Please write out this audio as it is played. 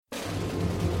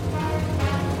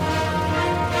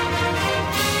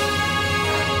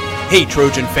Hey,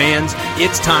 Trojan fans,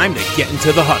 it's time to get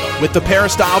into the huddle with the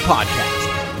Peristyle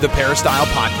Podcast. The Peristyle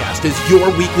Podcast is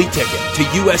your weekly ticket to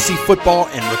USC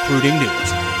football and recruiting news.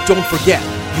 Don't forget,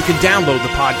 you can download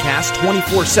the podcast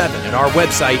 24/7 at our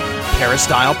website,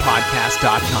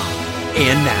 peristylepodcast.com.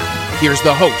 And now, here's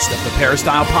the host of the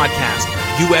Peristyle Podcast,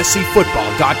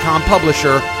 USCFootball.com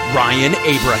publisher, Ryan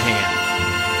Abraham.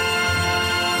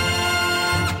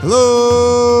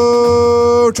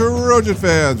 Hello, Trojan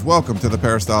fans. Welcome to the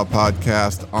Peristyle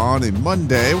Podcast on a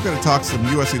Monday. We're going to talk some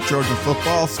USC Trojan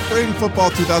football. Spring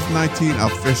football 2019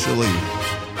 officially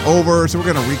over. So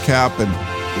we're going to recap and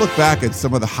look back at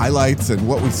some of the highlights and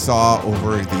what we saw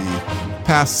over the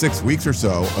past 6 weeks or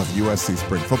so of USC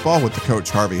spring football with the coach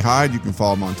Harvey Hyde. You can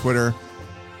follow him on Twitter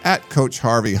at Coach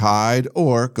Harvey Hyde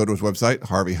or go to his website,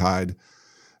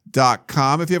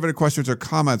 harveyhyde.com. If you have any questions or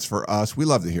comments for us, we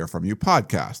love to hear from you.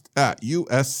 Podcast at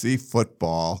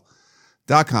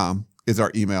uscfootball.com is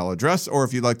our email address. Or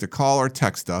if you'd like to call or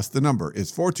text us, the number is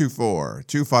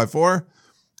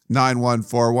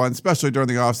 424-254-9141. Especially during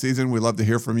the off season, we love to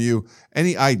hear from you.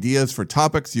 Any ideas for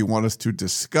topics you want us to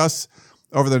discuss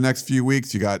over the next few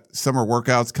weeks? You got summer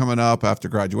workouts coming up after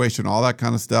graduation, all that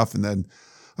kind of stuff. And then,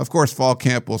 of course, fall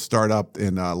camp will start up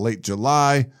in late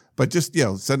July. But just,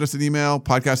 send us an email,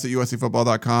 podcast at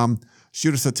uscfootball.com,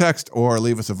 shoot us a text or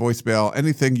leave us a voicemail,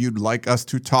 anything you'd like us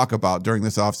to talk about during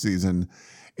this offseason.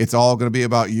 It's all going to be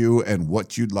about you and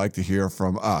what you'd like to hear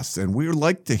from us. And we would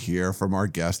like to hear from our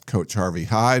guest, Coach Harvey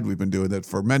Hyde. We've been doing it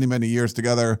for many, many years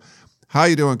together. How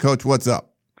you doing, Coach? What's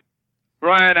up?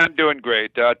 Ryan, I'm doing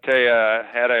great. I'll tell you, I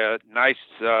had a nice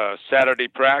Saturday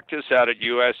practice out at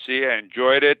USC. I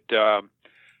enjoyed it.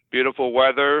 Beautiful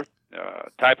weather.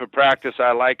 Type of practice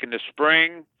I like in the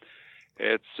spring.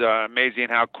 It's amazing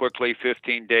how quickly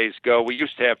 15 days go. We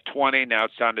used to have 20, now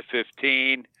it's down to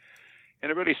 15.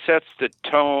 And it really sets the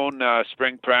tone,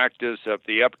 spring practice, of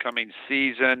the upcoming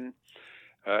season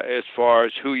as far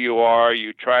as who you are.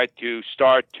 You try to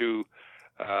start to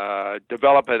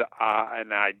develop an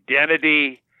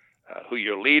identity, who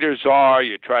your leaders are.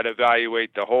 You try to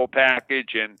evaluate the whole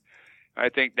package, and I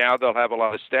think now they'll have a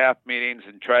lot of staff meetings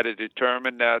and try to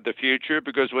determine the future,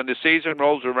 because when the season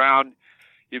rolls around,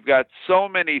 you've got so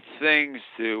many things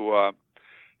to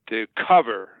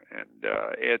cover, and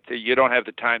you don't have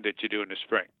the time that you do in the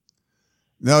spring.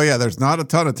 No, yeah, there's not a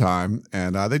ton of time,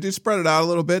 and they do spread it out a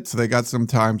little bit, so they got some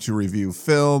time to review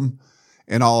film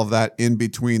and all of that in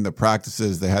between the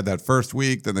practices. They had that first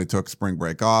week, then they took spring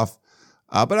break off.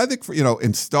 But I think for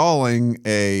installing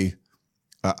a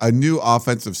new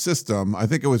offensive system, I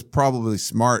think it was probably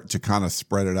smart to kind of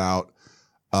spread it out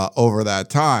over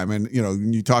that time. And,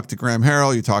 you talk to Graham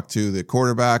Harrell, you talk to the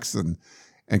quarterbacks and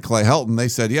Clay Helton, they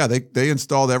said, yeah, they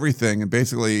installed everything and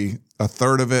basically a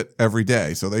third of it every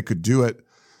day. So they could do it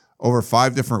over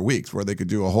 5 different weeks where they could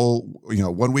do a whole,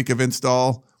 1 week of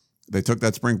install. They took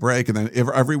that spring break, and then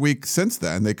every week since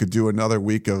then, they could do another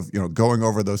week of, going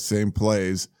over those same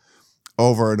plays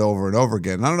over and over and over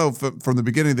again. And I don't know if from the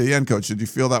beginning to the end, Coach, did you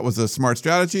feel that was a smart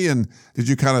strategy? And did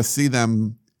you kind of see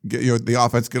them get, the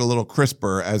offense get a little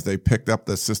crisper as they picked up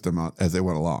the system as they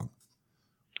went along?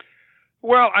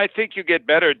 Well, I think you get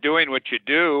better doing what you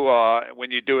do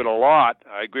when you do it a lot.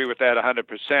 I agree with that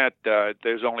 100%.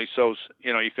 There's only you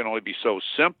can only be so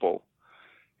simple.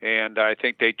 And I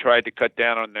think they tried to cut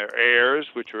down on their errors,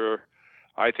 which were,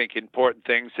 I think, important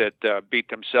things that beat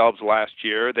themselves last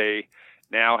year. They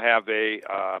now have a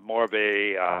more of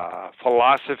a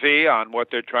philosophy on what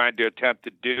they're trying to attempt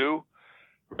to do,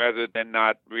 rather than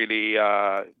not really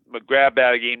grab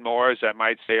bagging more, as I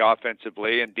might say,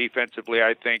 offensively. And defensively,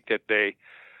 I think that they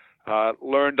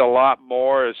learned a lot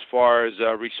more as far as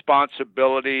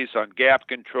responsibilities on gap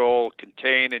control,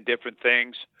 contain, and different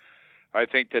things. I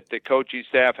think that the coaching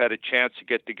staff had a chance to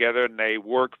get together, and they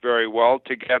work very well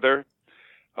together.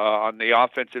 On the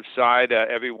offensive side,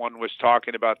 everyone was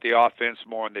talking about the offense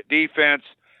more on the defense,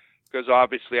 because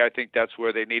obviously I think that's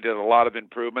where they needed a lot of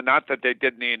improvement. Not that they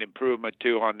didn't need improvement,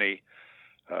 too, on the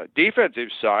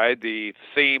defensive side. The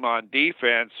theme on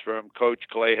defense from Coach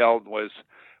Clay Helton was,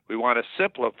 we want to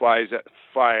simplify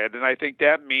it. And I think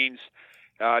that means,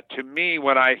 to me,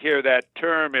 when I hear that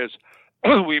term, is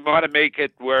we want to make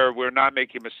it where we're not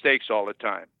making mistakes all the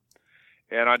time.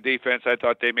 And on defense, I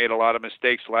thought they made a lot of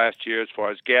mistakes last year as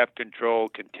far as gap control,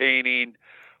 containing,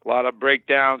 a lot of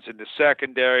breakdowns in the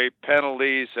secondary,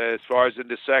 penalties as far as in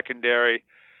the secondary.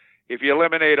 If you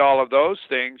eliminate all of those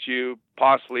things, you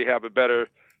possibly have a better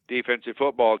defensive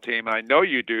football team. I know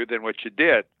you do, than what you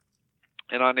did.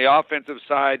 And on the offensive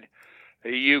side,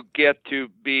 you get to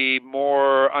be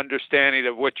more understanding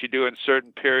of what you do in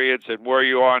certain periods and where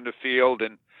you are on the field.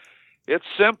 And It's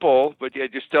simple, but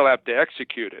you still have to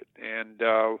execute it. And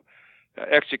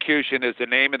execution is the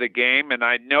name of the game. And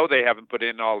I know they haven't put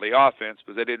in all the offense,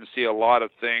 because I didn't see a lot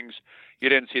of things. You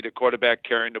didn't see the quarterback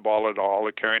carrying the ball at all,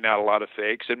 or carrying out a lot of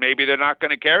fakes. And maybe they're not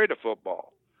going to carry the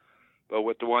football. But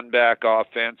with the one-back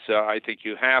offense, I think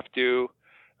you have to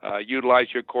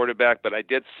utilize your quarterback. But I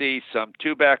did see some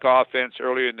two-back offense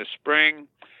earlier in the spring,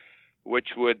 which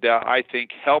would, I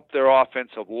think, help their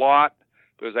offense a lot,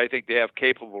 because I think they have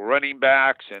capable running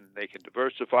backs, and they can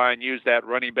diversify and use that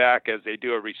running back as they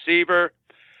do a receiver.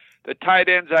 The tight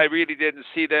ends, I really didn't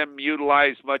see them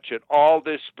utilize much at all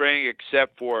this spring,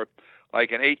 except for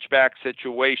like an H-back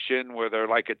situation where they're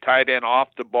like a tight end off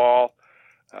the ball.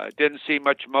 Didn't see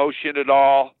much motion at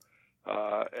all.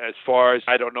 As far as,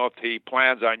 I don't know if he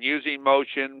plans on using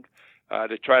motion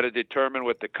to try to determine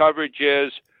what the coverage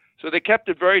is. So they kept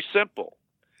it very simple.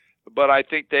 But I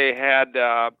think they had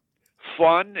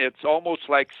fun. It's almost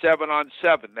like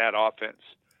 7-on-7, that offense.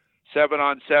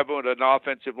 7-on-7 with an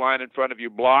offensive line in front of you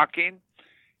blocking.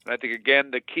 And I think,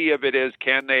 again, the key of it is,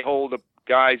 can they hold the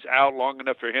guys out long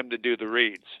enough for him to do the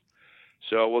reads?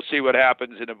 So we'll see what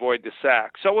happens and avoid the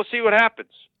sack. So we'll see what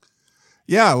happens.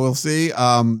 Yeah, we'll see.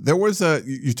 There was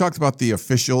you talked about the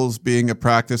officials being at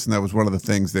practice, and that was one of the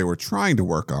things they were trying to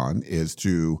work on, is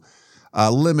to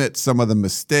limit some of the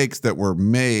mistakes that were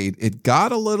made. It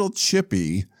got a little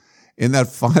chippy in that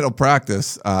final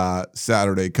practice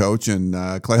Saturday, Coach, and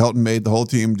Clay Helton made the whole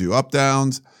team do up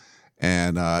downs,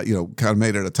 and kind of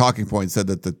made it a talking point. Said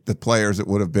that the players, it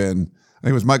would have been, I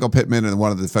think it was Michael Pittman and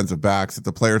one of the defensive backs, that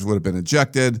the players would have been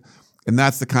ejected. And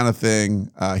that's the kind of thing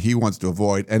he wants to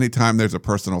avoid. Anytime there's a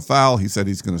personal foul, he said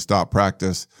he's going to stop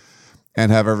practice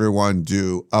and have everyone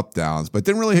do up downs. But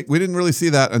we didn't really see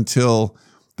that until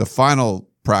the final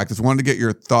practice. Wanted to get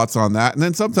your thoughts on that. And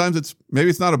then sometimes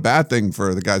maybe it's not a bad thing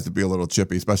for the guys to be a little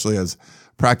chippy, especially as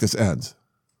practice ends.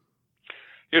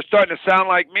 You're starting to sound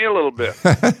like me a little bit.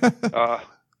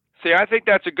 See, I think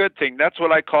that's a good thing. That's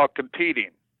what I call competing.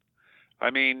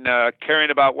 I mean, caring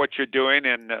about what you're doing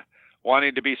and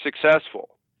wanting to be successful.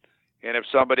 And if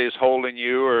somebody is holding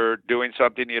you or doing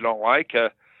something you don't like,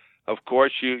 of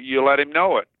course, you let him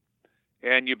know it.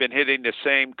 And you've been hitting the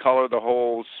same color the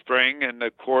whole spring, and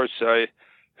of course,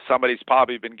 somebody's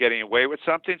probably been getting away with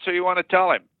something, so you want to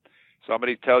tell him.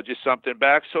 Somebody tells you something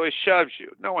back, so he shoves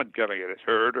you. No one's going to get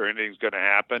hurt or anything's going to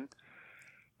happen.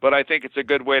 But I think it's a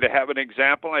good way to have an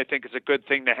example. I think it's a good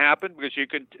thing to happen, because you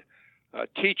can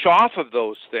teach off of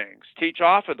those things.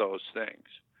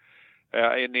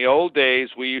 In the old days,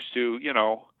 we used to,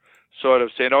 sort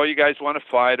of say, oh, you guys want to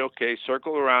fight? Okay,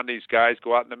 circle around these guys,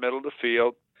 go out in the middle of the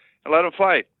field, and let them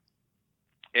fight.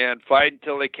 And fight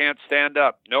until they can't stand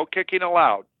up. No kicking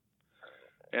allowed.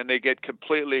 And they get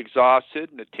completely exhausted,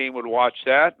 and the team would watch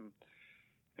that.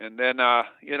 And then, I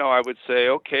would say,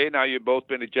 okay, now you've both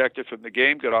been ejected from the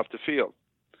game, get off the field.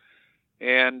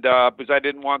 And because I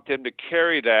didn't want them to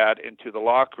carry that into the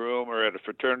locker room or at a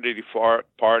fraternity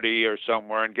party or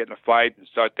somewhere and get in a fight and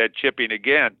start that chipping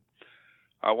again.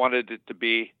 I wanted it to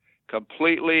be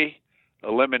completely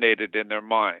eliminated in their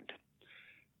mind.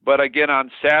 But again,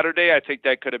 on Saturday, I think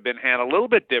that could have been handled a little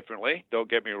bit differently. Don't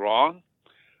get me wrong.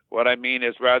 What I mean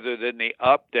is, rather than the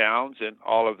up, downs, and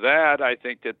all of that, I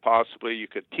think that possibly you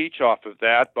could teach off of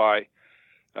that by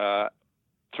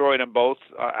throwing them both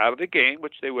out of the game,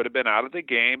 which they would have been out of the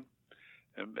game.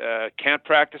 Can't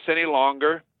practice any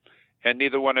longer, and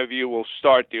neither one of you will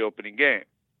start the opening game.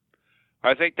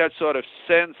 I think that sort of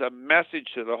sends a message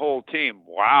to the whole team.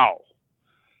 Wow.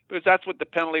 Because that's what the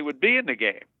penalty would be in the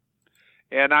game.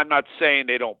 And I'm not saying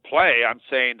they don't play. I'm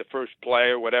saying the first play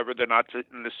or whatever, they're not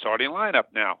in the starting lineup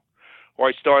now. Or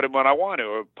I start them when I want to,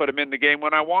 or put them in the game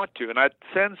when I want to. And that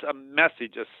sends a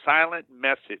message, a silent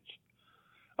message.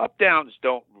 Up-downs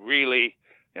don't really,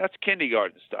 that's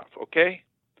kindergarten stuff, okay?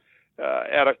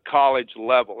 At a college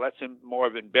level, that's more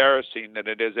of embarrassing than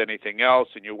it is anything else,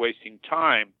 and you're wasting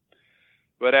time.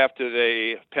 But after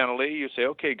the penalty, you say,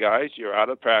 okay, guys, you're out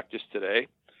of practice today,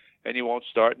 and you won't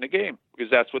start in the game,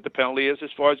 because that's what the penalty is as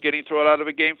far as getting thrown out of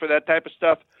a game for that type of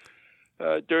stuff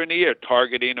during the year,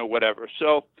 targeting or whatever.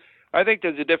 So I think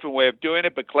there's a different way of doing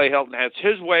it, but Clay Helton has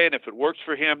his way, and if it works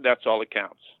for him, that's all that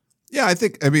counts. Yeah,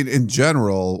 I mean, in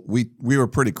general, we were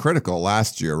pretty critical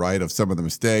last year, right, of some of the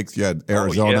mistakes. You had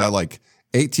Arizona, like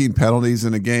 18 penalties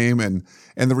in a game, and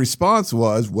the response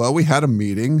was, well, we had a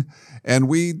meeting, and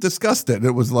we discussed it.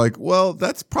 It was like, well,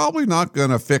 that's probably not going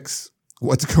to fix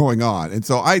what's going on. And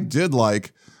so I did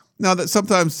now that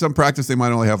sometimes some practice, they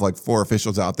might only have like 4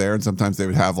 officials out there, and sometimes they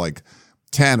would have like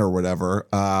 10 or whatever.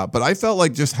 But I felt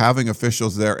like just having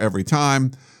officials there every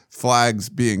time, flags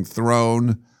being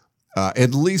thrown,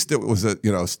 at least it was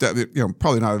a step.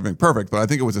 Probably not everything perfect, but I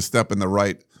think it was a step in the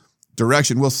right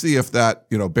direction. We'll see if that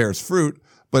bears fruit.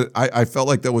 But I felt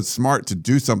like that was smart to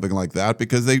do something like that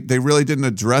because they really didn't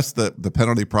address the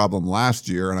penalty problem last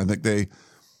year, and I think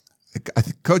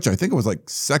Coach, I think it was like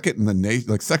second in the nation,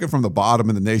 like second from the bottom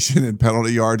in the nation in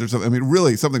penalty yards or something. I mean,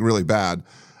 really something really bad.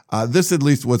 This at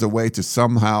least was a way to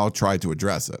somehow try to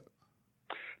address it.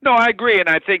 No, I agree, and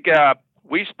I think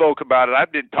we spoke about it.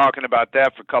 I've been talking about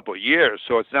that for a couple of years,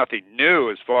 so it's nothing new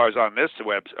as far as on this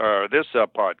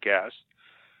podcast.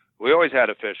 We always had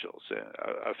officials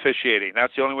officiating.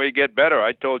 That's the only way you get better.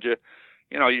 I told you,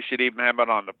 you should even have it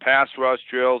on the pass rush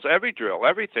drills, every drill,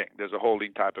 everything. There's a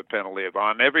holding type of penalty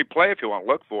on every play if you want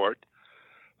to look for it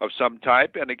of some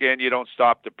type. And again, you don't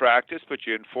stop the practice, but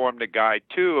you inform the guy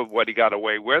too of what he got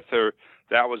away with, or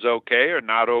that was okay or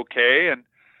not okay. And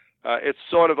it's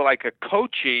sort of like a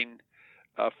coaching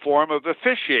form of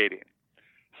officiating.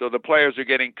 So the players are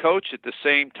getting coached at the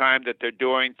same time that they're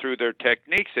doing through their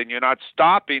techniques, and you're not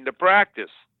stopping the practice.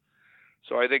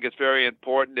 So I think it's very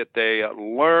important that they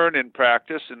learn in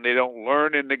practice and they don't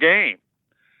learn in the game.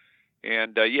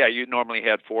 And, you normally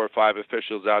had 4 or 5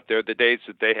 officials out there. The days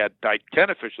that they had like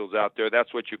 10 officials out there,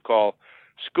 that's what you call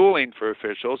schooling for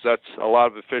officials. That's a lot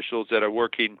of officials that are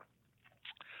working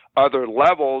other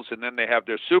levels, and then they have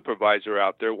their supervisor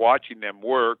out there watching them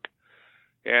work,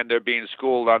 and they're being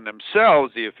schooled on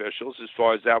themselves, the officials, as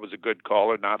far as that was a good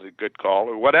call or not a good call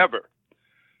or whatever.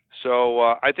 So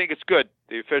I think it's good.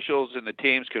 The officials and the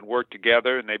teams can work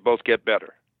together, and they both get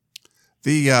better.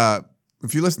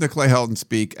 If you listen to Clay Helton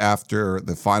speak after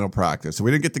the final practice, so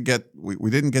we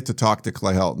didn't get to talk to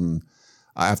Clay Helton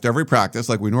after every practice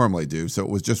like we normally do. So it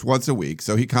was just once a week.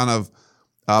 So he kind of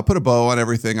put a bow on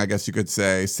everything, I guess you could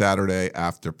say, Saturday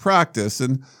after practice.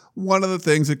 And one of the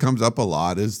things that comes up a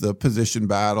lot is the position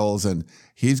battles, and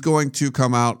he's going to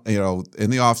come out, in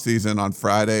the offseason on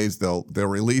Fridays. They'll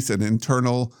release an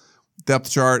internal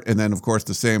depth chart, and then of course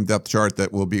the same depth chart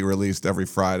that will be released every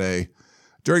Friday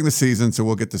during the season. So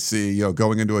we'll get to see,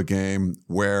 going into a game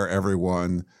where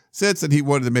everyone sits. And he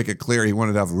wanted to make it clear he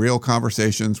wanted to have real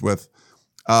conversations with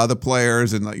the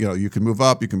players, and you can move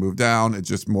up, you can move down. It's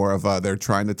just more of they're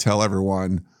trying to tell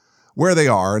everyone where they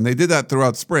are, and they did that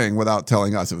throughout spring without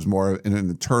telling us. It was more an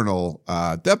internal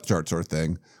depth chart sort of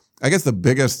thing. I guess the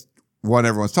biggest one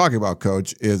everyone's talking about,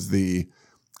 Coach, is the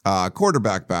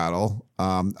quarterback battle.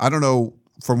 I don't know,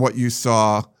 from what you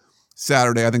saw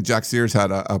Saturday, I think Jack Sears had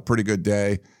a pretty good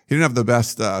day. He didn't have the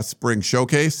best spring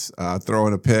showcase,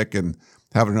 throwing a pick and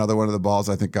having another one of the balls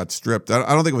I think got stripped.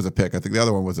 I don't think it was a pick. I think the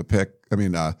other one was a pick. I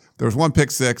mean, there was one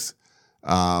pick six.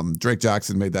 Drake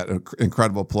Jackson made that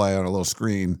incredible play on a little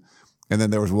screen. And then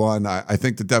there was one, I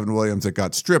think, to Devin Williams that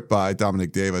got stripped by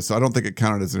Dominic Davis. So I don't think it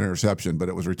counted as an interception, but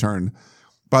it was returned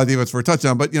by the defense for a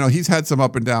touchdown. But, he's had some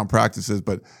up and down practices,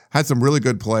 but had some really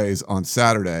good plays on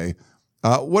Saturday.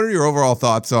 What are your overall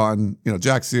thoughts on,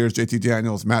 Jack Sears, JT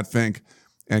Daniels, Matt Fink,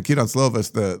 and Keaton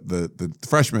Slovis, the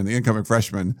freshman, the incoming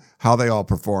freshman, how they all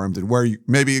performed, and where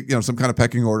maybe some kind of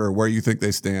pecking order where you think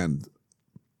they stand?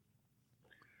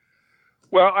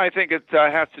 Well, I think it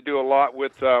has to do a lot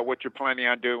with what you're planning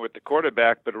on doing with the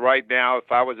quarterback. But right now, if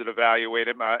I was to evaluate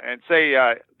him, and say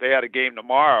they had a game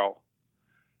tomorrow,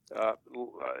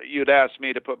 you'd ask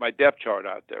me to put my depth chart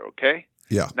out there, okay?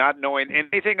 Yeah. Not knowing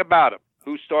anything about him.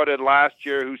 Who started last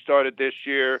year, who started this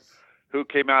year, who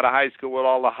came out of high school with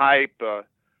all the hype,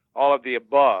 all of the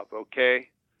above, okay?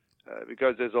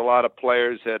 Because there's a lot of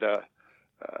players that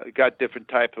got different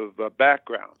type of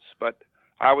backgrounds. But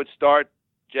I would start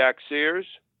Jack Sears.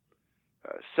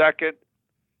 Second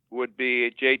would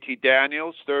be JT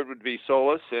Daniels. Third would be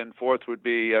Solis. And fourth would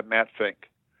be Matt Fink,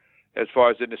 as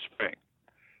far as in the spring.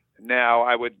 Now,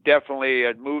 I would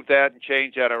definitely move that and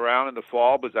change that around in the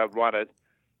fall, because I'd want to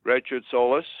redshirt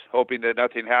Solis, hoping that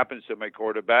nothing happens to my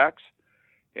quarterbacks.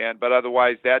 But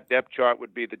otherwise, that depth chart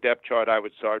would be the depth chart I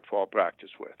would start fall practice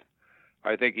with.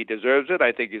 I think he deserves it.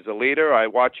 I think he's a leader. I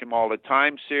watch him all the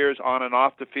time, Sears, on and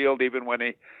off the field. Even when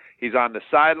he's on the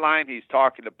sideline, he's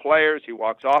talking to players. He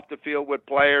walks off the field with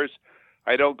players.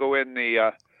 I don't go in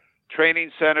the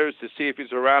training centers to see if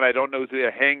he's around. I don't know who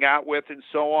to hang out with and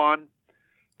so on.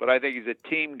 But I think he's a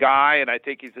team guy, and I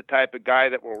think he's the type of guy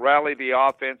that will rally the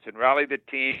offense and rally the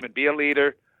team and be a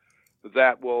leader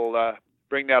that will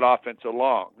bring that offense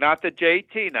along. Not that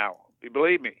JT now,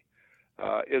 believe me,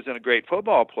 isn't a great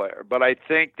football player, but I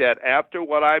think that after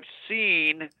what I've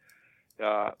seen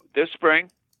this spring,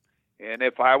 and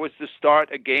if I was to start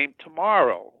a game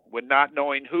tomorrow with not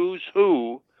knowing who's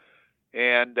who,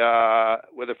 and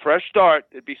with a fresh start,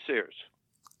 it'd be Sears.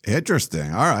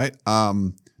 Interesting. All right.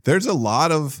 There's a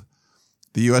lot of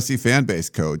the USC fan base,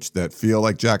 Coach, that feel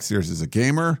like Jack Sears is a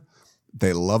gamer.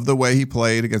 They love the way he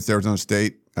played against Arizona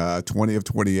State. 20 of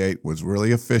 28 was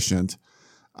really efficient.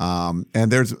 And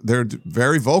they're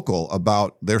very vocal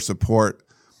about their support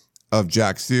of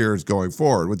Jack Sears going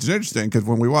forward, which is interesting because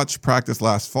when we watched practice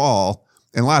last fall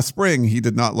and last spring, he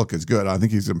did not look as good. I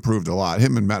think he's improved a lot.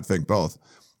 Him and Matt Fink both.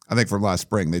 I think from last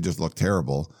spring, they just looked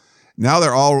terrible. Now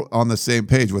they're all on the same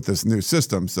page with this new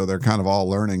system, so they're kind of all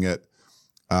learning it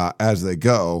as they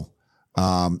go.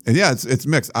 And yeah, it's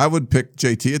mixed. I would pick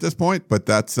JT at this point, but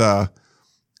that's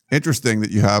interesting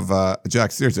that you have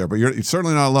Jack Sears there. But you're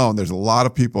certainly not alone. There's a lot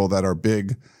of people that are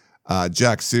big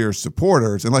Jack Sears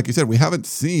supporters. And like you said, we haven't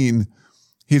seen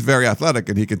 – he's very athletic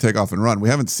and he can take off and run. We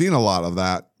haven't seen a lot of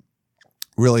that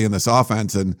really in this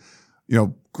offense. And, you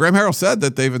know, Graham Harrell said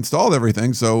that they've installed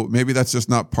everything, so maybe that's just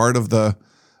not part of the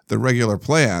regular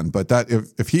plan. But that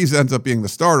if he ends up being the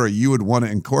starter, you would want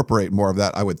to incorporate more of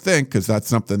that, I would think, because that's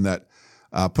something that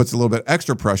puts a little bit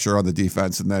extra pressure on the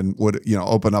defense and then would, you know,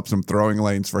 open up some throwing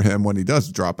lanes for him when he does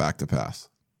drop back to pass.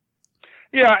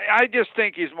 Yeah, I just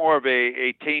think he's more of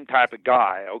a team type of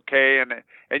guy, okay?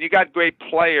 And you got great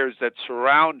players that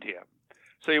surround him.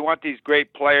 So you want these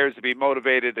great players to be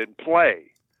motivated and play.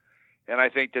 And I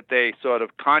think that they sort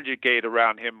of conjugate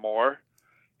around him more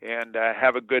and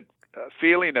have a good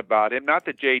feeling about him. Not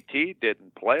that JT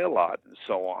didn't play a lot and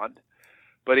so on,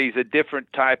 but he's a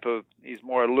different type of, he's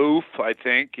more aloof, I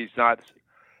think. He's not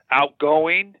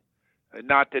outgoing.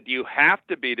 Not that you have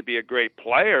to be a great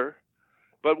player.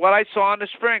 But what I saw in the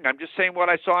spring, I'm just saying what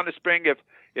I saw in the spring,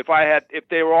 if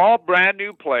they were all brand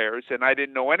new players and I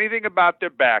didn't know anything about their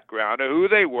background or who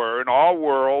they were and all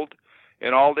world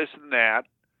and all this and that,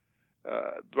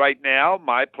 right now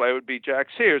my play would be Jack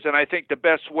Sears. And I think the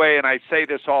best way, and I say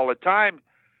this all the time,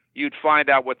 you'd find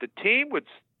out what the team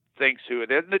thinks who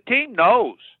it is. And the team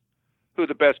knows who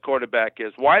the best quarterback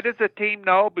is. Why does the team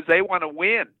know? Because they want to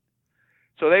win.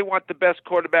 So they want the best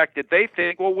quarterback that they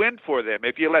think will win for them.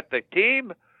 If you let the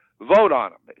team vote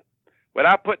on them,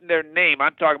 without putting their name,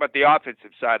 I'm talking about the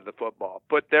offensive side of the football,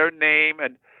 put their name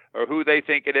or who they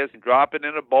think it is and drop it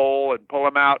in a bowl and pull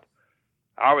them out,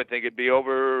 I would think it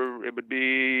would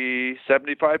be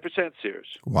 75% Sears.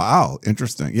 Wow,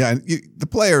 interesting. Yeah, and the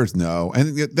players know,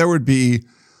 and there would be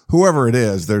whoever it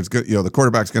is. There's good, you know, the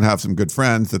quarterback's going to have some good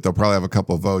friends that they'll probably have a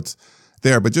couple of votes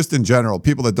there. But just in general,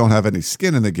 people that don't have any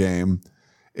skin in the game,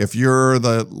 if you're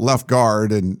the left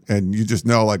guard and you just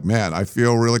know, like, man, I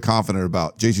feel really confident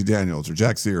about JT Daniels or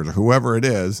Jack Sears or whoever it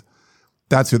is,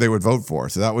 that's who they would vote for.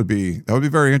 So that would be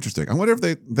very interesting. I wonder if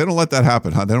they don't let that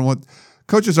happen, huh? They don't want.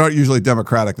 Coaches aren't usually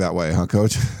democratic that way, huh,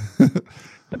 Coach?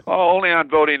 Only on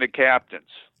voting the captains.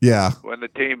 Yeah. When the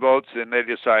team votes, then they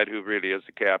decide who really is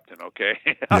the captain, okay?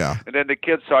 Yeah. And then the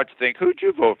kids start to think, who'd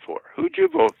you vote for? Who'd you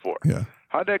vote for? Yeah.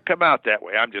 How'd that come out that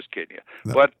way? I'm just kidding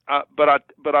you. No.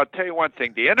 But I'll tell you one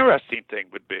thing. The interesting thing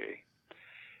would be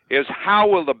is how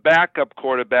will the backup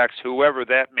quarterbacks, whoever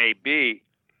that may be,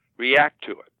 react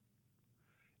to it?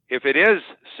 If it is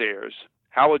Sears,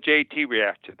 how will JT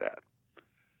react to that?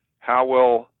 How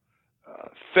will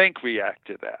Fink react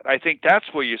to that? I think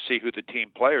that's where you see who the team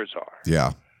players are.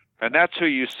 Yeah. And that's who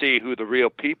you see who the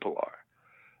real people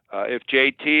are. If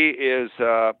JT is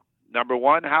number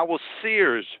one, how will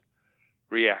Sears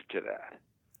react to that?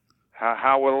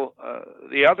 How will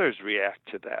the others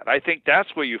react to that? I think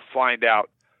that's where you find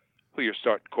out who your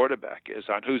starting quarterback is,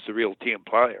 on who's the real team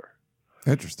player.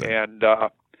 Interesting. And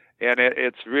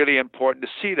it's really important to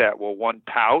see that. Will one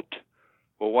pout?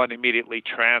 Will one immediately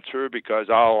transfer because,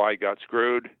 I got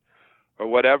screwed or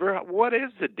whatever? What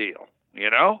is the deal?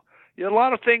 You know, a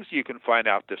lot of things you can find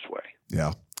out this way.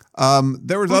 Yeah.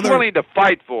 There was Who's willing to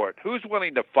fight for it? Who's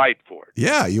willing to fight for it?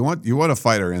 Yeah, you want a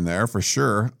fighter in there for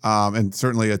sure, and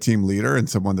certainly a team leader and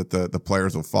someone that the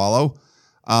players will follow.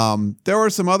 There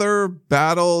were some other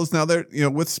battles. Now there,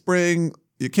 with spring,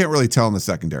 you can't really tell in the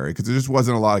secondary because there just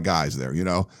wasn't a lot of guys there.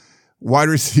 Wide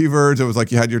receivers, it was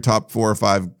like you had your top 4 or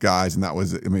 5 guys, and that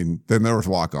was, then there was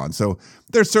walk-on. So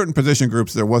there's certain position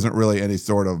groups there wasn't really any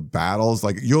sort of battles.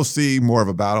 Like you'll see more of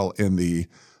a battle in the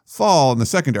fall in the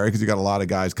secondary because you got a lot of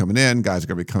guys coming in. Guys are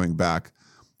going to be coming back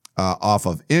off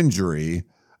of injury.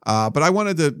 But I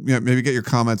wanted to maybe get your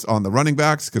comments on the running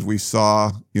backs because we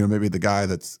saw maybe the guy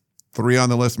that's 3 on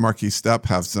the list, Marquise Stepp,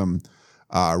 have some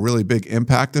really big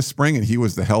impact this spring, and he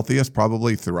was the healthiest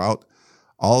probably throughout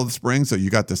all of the spring. So you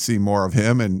got to see more of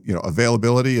him, and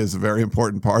availability is a very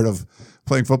important part of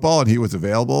playing football, and he was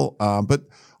available. But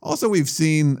also we've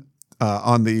seen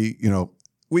on the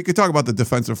we could talk about the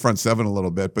defensive front 7 a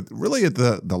little bit, but really at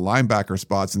the linebacker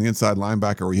spots and the inside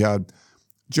linebacker, we had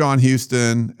John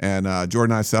Houston and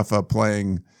Jordan Isefa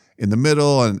playing in the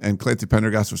middle, and Clancy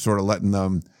Pendergast was sort of letting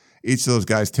them, each of those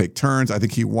guys take turns. I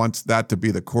think he wants that to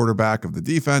be the quarterback of the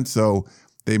defense. So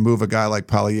they move a guy like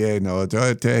Palier Noah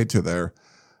to their,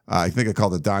 I think I call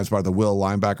the dime spot, the will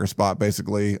linebacker spot,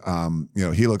 basically.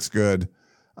 He looks good.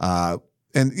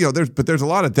 There's a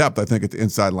lot of depth, I think, at the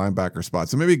inside linebacker spot.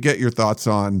 So maybe get your thoughts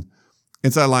on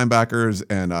inside linebackers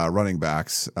and running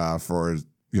backs for,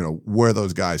 where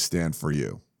those guys stand for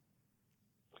you.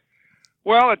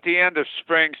 Well, at the end of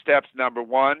spring, steps number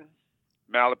 1,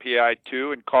 Malapai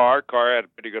 2, and Carr. Carr had a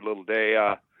pretty good little day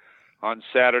on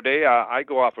Saturday. I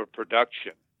go off of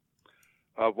production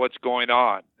of what's going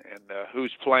on and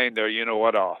who's playing their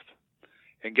you-know-what off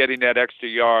and getting that extra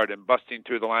yard and busting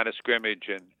through the line of scrimmage.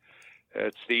 And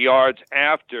it's the yards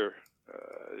after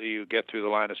you get through the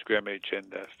line of scrimmage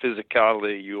and the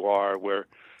physicality you are where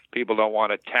people don't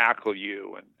want to tackle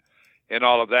you and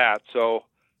all of that. So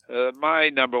my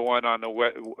number 1 on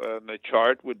the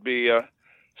chart would be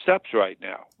Steps right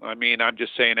now. I mean, I'm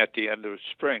just saying at the end of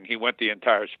spring. He went the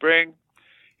entire spring.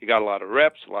 He got a lot of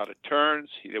reps, a lot of turns.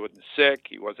 He wasn't sick.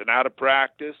 He wasn't out of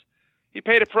practice. He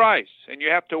paid a price, and you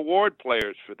have to award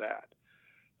players for that.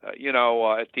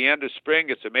 At the end of spring,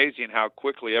 it's amazing how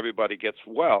quickly everybody gets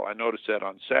well. I noticed that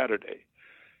on Saturday.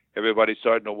 Everybody's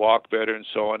starting to walk better and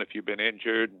so on if you've been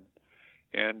injured.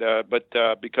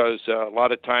 But because a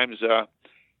lot of times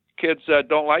kids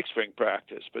don't like spring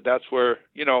practice, but that's where,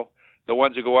 the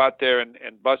ones who go out there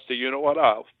and bust the you-know-what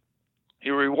off,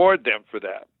 you reward them for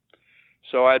that.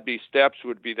 So Steps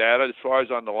would be that. As far as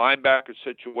on the linebacker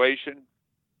situation,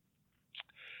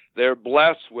 they're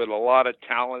blessed with a lot of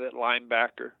talent at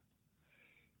linebacker.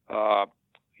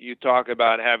 You talk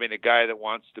about having a guy that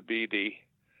wants to be the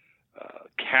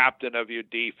captain of your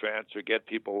defense or get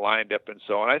people lined up and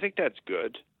so on. I think that's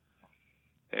good.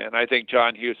 And I think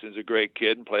John Houston's a great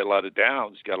kid and played a lot of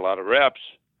downs, got a lot of reps.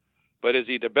 But is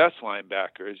he the best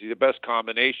linebacker? Is he the best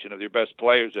combination of your best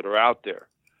players that are out there?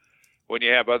 When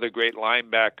you have other great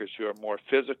linebackers who are more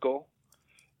physical,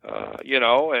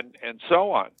 and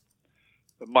so on.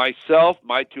 Myself,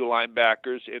 my 2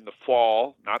 linebackers in the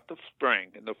fall, not the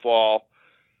spring, in the fall,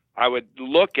 I would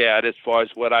look at as far as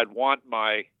what I'd want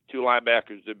my 2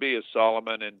 linebackers to be is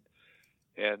Solomon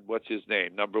and what's his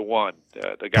name, number 1,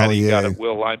 the guy that you got at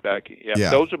will linebacking.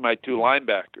 Yeah, those are my 2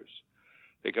 linebackers.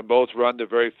 They can both run. They're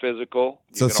very physical.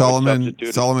 So Solomon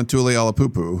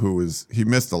Tuliaupupu, he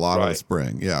missed a lot of the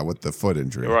spring, with the foot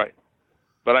injury. Right.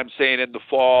 But I'm saying in the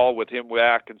fall with him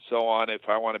back and so on, if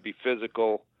I want to be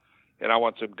physical and I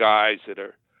want some guys that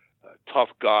are tough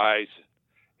guys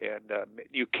and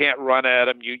you can't run at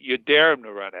them, you dare them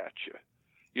to run at you.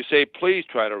 You say, please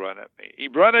try to run at me.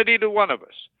 Run at either one of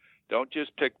us. Don't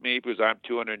just pick me because I'm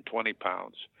 220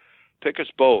 pounds. Pick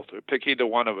us both, or pick either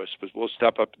one of us, because we'll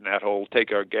step up in that hole,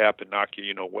 take our gap, and knock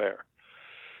you where.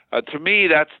 To me,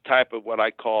 that's the type of what I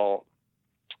call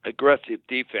aggressive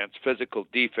defense, physical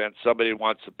defense. Somebody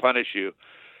wants to punish you.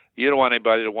 You don't want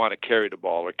anybody to want to carry the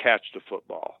ball or catch the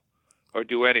football or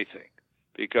do anything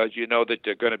because you know that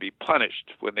they're going to be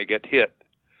punished when they get hit.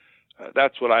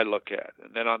 That's what I look at.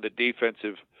 And then on the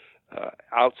defensive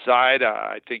outside,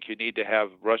 I think you need to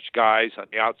have rush guys on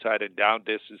the outside and down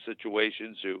distance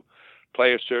situations who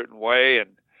play a certain way and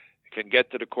can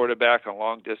get to the quarterback on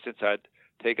long distance. I'd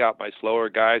take out my slower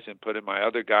guys and put in my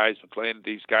other guys and play in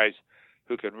these guys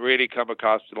who can really come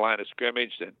across the line of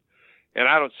scrimmage. And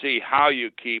I don't see how you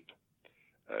keep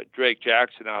Drake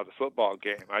Jackson out of the football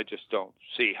game. I just don't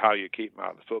see how you keep him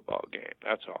out of the football game.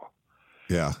 That's all.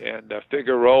 Yeah. And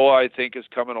Figueroa, I think, is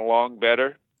coming along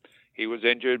better. He was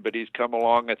injured, but he's come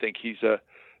along. I think he's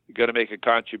going to make a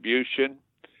contribution.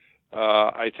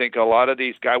 I think a lot of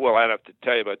these guys, well, I'd have to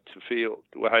tell you about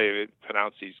how you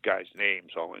pronounce these guys'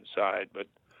 names all inside, but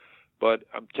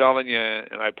I'm telling you,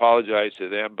 and I apologize to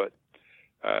them, but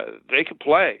they can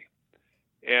play.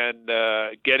 And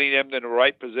getting them in the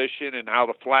right position and how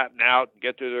to flatten out and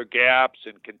get to their gaps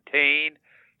and contain,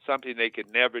 something they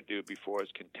could never do before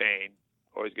is contain.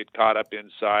 Always get caught up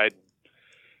inside.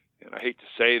 And I hate to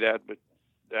say that, but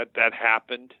that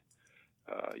happened.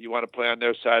 You want to play on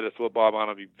their side of the football. I want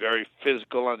to be very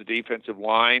physical on the defensive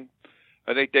line.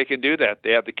 I think they can do that.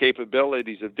 They have the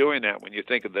capabilities of doing that. When you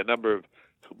think of the number of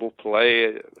people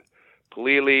play,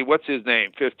 Palili, what's his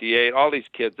name, 58, all these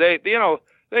kids, they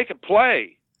can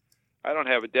play. I don't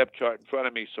have a depth chart in front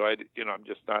of me, so I'm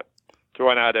just not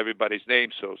throwing out everybody's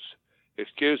names. So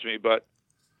excuse me, but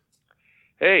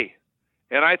hey.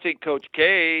 And I think Coach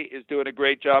K is doing a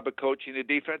great job of coaching the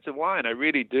defensive line. I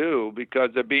really do,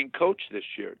 because they're being coached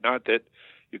this year. Not that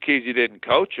Ukeze didn't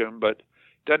coach them, but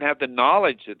doesn't have the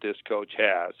knowledge that this coach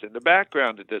has and the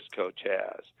background that this coach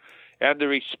has and the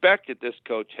respect that this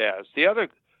coach has. The other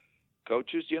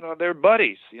coaches, they're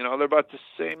buddies. They're about the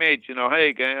same age.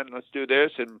 Hey, man, let's do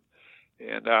this.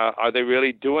 And are they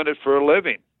really doing it for a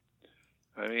living?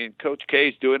 I mean, Coach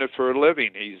K's doing it for a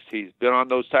living. He's been on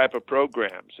those type of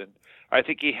programs, and I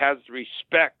think he has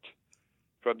respect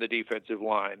from the defensive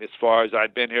line. As far as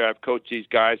I've been here, I've coached these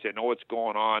guys. I know what's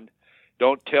going on.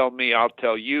 Don't tell me, I'll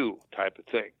tell you type of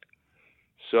thing.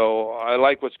 So I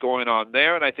like what's going on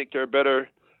there, and I think they're better.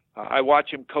 I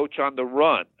watch him coach on the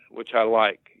run, which I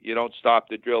like. You don't stop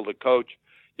the drill to coach.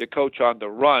 You coach on the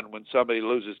run. When somebody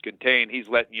loses contain, he's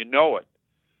letting you know it.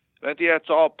 And I think that's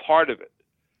all part of it.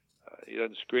 He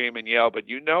doesn't scream and yell, but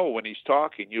you know when he's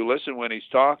talking. You listen when he's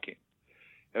talking.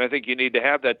 And I think you need to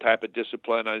have that type of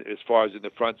discipline as far as in the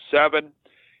front seven.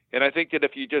 And I think that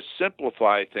if you just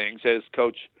simplify things, as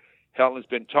Coach Helton's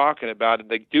been talking about, and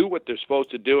they do what they're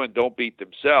supposed to do and don't beat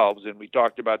themselves, and we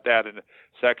talked about that in the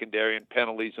secondary and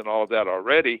penalties and all of that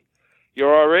already,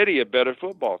 you're already a better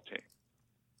football team.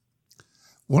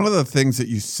 One of the things that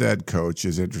you said, Coach,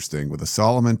 is interesting with the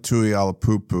Solomon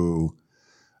Tuialapupu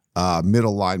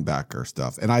middle linebacker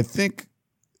stuff. And I think,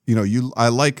 I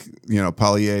like,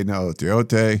 Palieno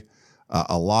Teote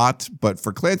a lot, but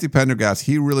for Clancy Pendergast,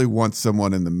 he really wants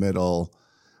someone in the middle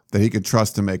that he can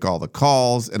trust to make all the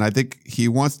calls. And I think he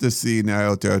wants to see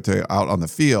Nao Teote out on the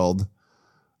field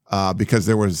because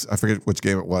there was, I forget which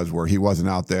game it was, where he wasn't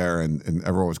out there and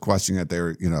everyone was questioning it. They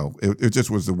were, it just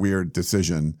was a weird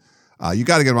decision. You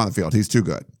got to get him on the field. He's too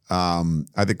good.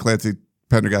 I think Clancy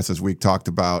Pendergast this week talked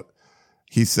about,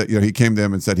 he said, he came to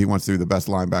him and said he wants to be the best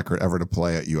linebacker ever to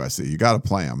play at USC. You got to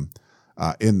play him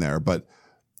in there. But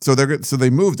so they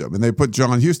moved him and they put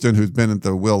John Houston, who's been at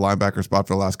the will linebacker spot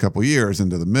for the last couple of years,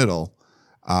 into the middle.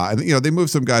 And they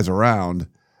moved some guys around.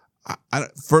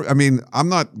 I'm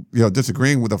not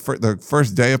disagreeing with the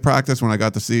first day of practice when I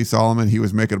got to see Solomon. He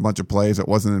was making a bunch of plays. It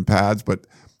wasn't in pads, but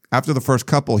after the first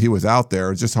couple, he was out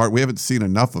there. It's just hard. We haven't seen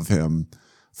enough of him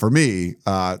for me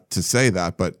to say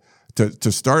that, but.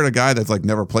 To start a guy that's like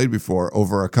never played before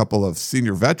over a couple of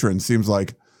senior veterans seems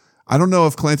like, I don't know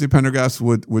if Clancy Pendergast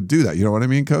would do that. You know what I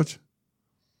mean, Coach?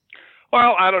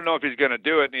 Well, I don't know if he's going to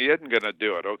do it, and he isn't going to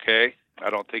do it, okay?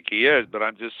 I don't think he is, but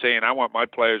I'm just saying I want my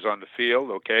players on the field,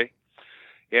 okay?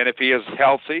 And if he is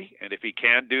healthy and if he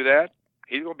can do that,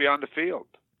 he's going to be on the field.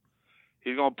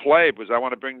 He's going to play because I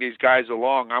want to bring these guys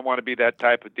along. I want to be that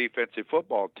type of defensive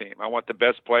football team. I want the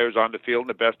best players on the field in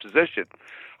the best position.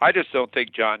 I just don't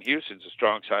think John Houston's a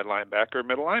strong side linebacker or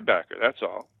middle linebacker. That's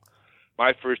all.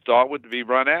 My first thought would be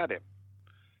run at him.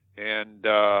 And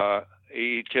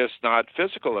he's just not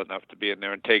physical enough to be in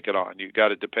there and take it on. You've got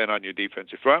to depend on your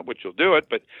defensive front, which will do it,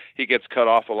 but he gets cut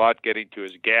off a lot getting to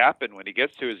his gap. And when he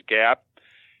gets to his gap,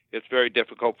 it's very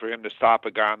difficult for him to stop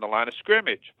a guy on the line of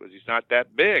scrimmage because he's not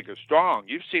that big or strong.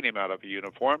 You've seen him out of a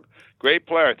uniform. Great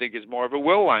player. I think he's more of a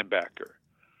will linebacker.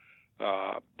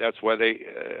 That's where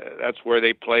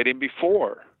they played him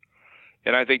before.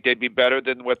 And I think they'd be better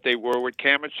than what they were with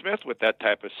Cameron Smith with that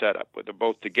type of setup, with them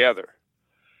both together.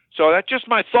 So that's just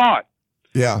my thought.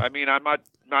 Yeah. I mean, I'm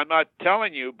not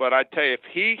telling you, but I tell you,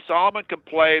 if Solomon can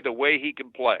play the way he can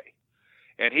play,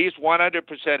 and he's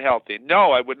 100% healthy.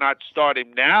 No, I would not start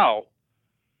him now.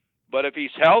 But if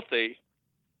he's healthy,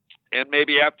 and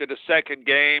maybe after the second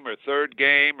game or third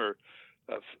game or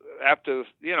after,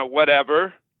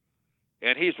 whatever,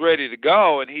 and he's ready to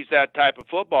go and he's that type of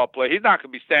football player, he's not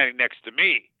going to be standing next to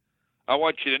me. I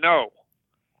want you to know.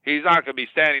 He's not going to be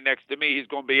standing next to me. He's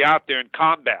going to be out there in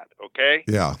combat, okay?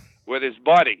 Yeah. With his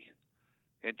buddy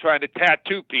and trying to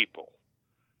tattoo people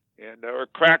or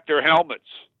crack their helmets.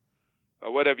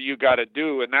 Or whatever you got to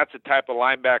do, and that's the type of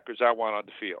linebackers I want on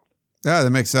the field. Yeah, that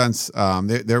makes sense.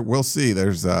 We'll see.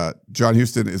 There's John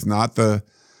Houston is not the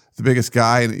biggest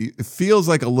guy, and it feels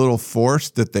like a little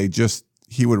forced that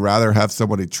he would rather have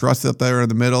somebody trust up there in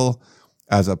the middle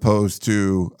as opposed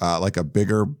to like a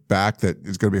bigger back that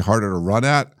is going to be harder to run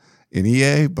at in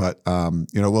EA. But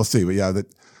we'll see. But yeah,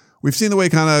 we've seen the way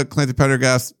kind of Clancy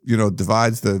Pendergast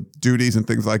divides the duties and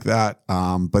things like that.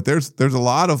 But there's a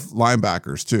lot of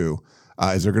linebackers too.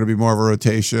 Is there going to be more of a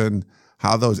rotation?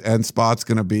 How those end spots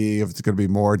going to be? If it's going to be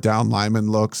more down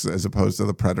lineman looks as opposed to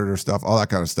the predator stuff, all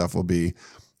that kind of stuff will be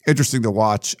interesting to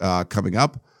watch coming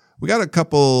up. We got a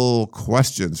couple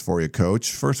questions for you,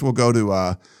 Coach. First, we'll go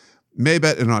to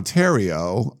Maybet in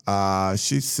Ontario.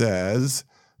 She says,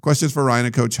 questions for Ryan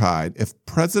and Coach Hyde. If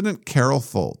President Carol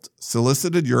Folt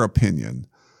solicited your opinion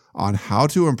on how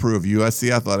to improve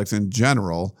USC athletics in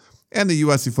general and the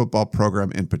USC football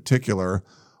program in particular,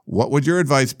 what would your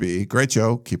advice be? Great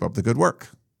show. Keep up the good work.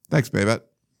 Thanks, Maybet.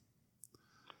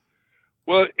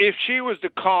 Well, if she was to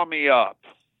call me up,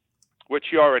 which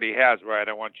she already has, right?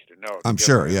 I want you to know. I'm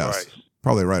sure, yes.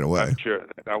 Probably right away. I'm sure.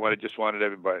 I just wanted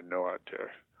everybody to know out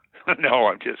there. No,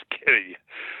 I'm just kidding.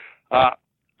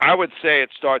 I would say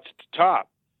it starts at the top.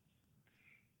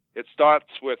 It starts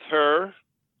with her,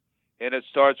 and it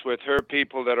starts with her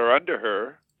people that are under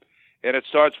her, and it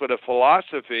starts with a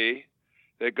philosophy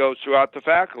that goes throughout the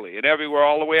faculty and everywhere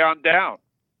all the way on down.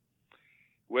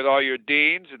 With all your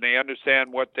deans, and they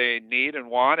understand what they need and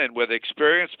want, and with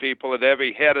experienced people at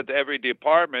every head of every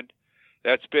department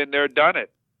that's been there, done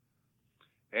it.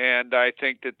 And I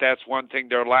think that that's one thing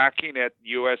they're lacking at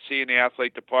USC in the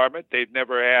athletic department. They've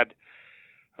never had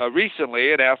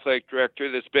recently an athletic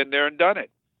director that's been there and done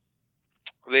it.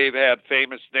 They've had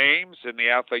famous names in the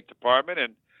athletic department,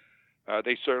 and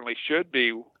they certainly should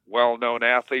be well-known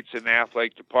athletes in the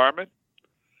athletic department,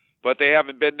 but they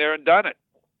haven't been there and done it.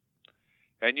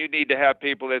 And you need to have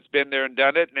people that's been there and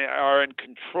done it and are in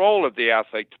control of the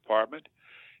athletic department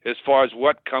as far as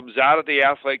what comes out of the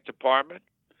athletic department.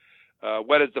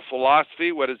 What is the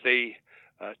philosophy? What is the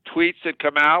tweets that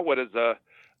come out? What does the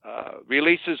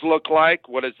releases look like?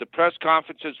 What does the press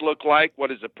conferences look like? What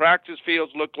does the practice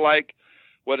fields look like?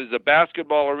 What does the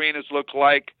basketball arenas look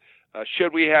like?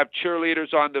 Should we have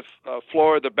cheerleaders on the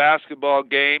floor of the basketball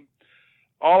game?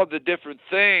 All of the different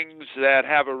things that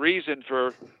have a reason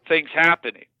for things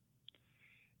happening.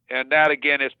 And that,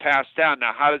 again, is passed down.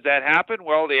 Now, how does that happen?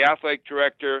 Well, the athletic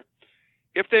director,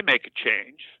 if they make a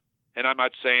change, and I'm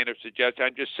not saying or suggesting,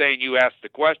 I'm just saying you asked the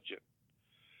question,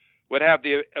 would have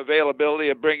the availability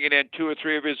of bringing in 2 or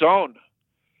 3 of his own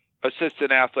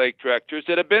assistant athletic directors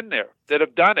that have been there, that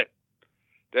have done it,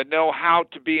 that know how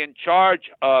to be in charge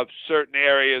of certain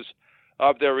areas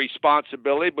of their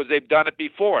responsibility, but they've done it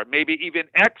before, maybe even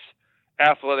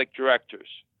ex-athletic directors,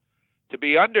 to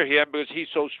be under him because he's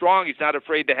so strong, he's not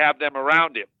afraid to have them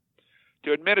around him,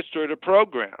 to administer the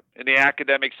program in the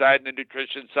academic side and the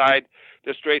nutrition side,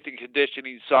 the strength and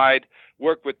conditioning side,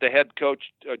 work with the head coach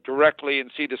directly and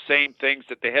see the same things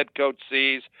that the head coach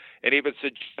sees, and even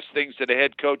suggest things to the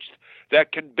head coach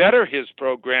that can better his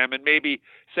program, and maybe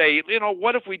say,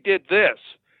 what if we did this,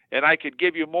 and I could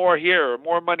give you more here or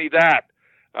more money that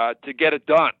to get it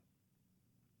done.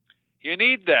 You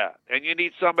need that, and you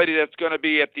need somebody that's going to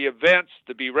be at the events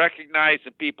to be recognized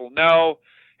and people know.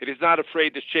 It is not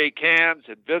afraid to shake hands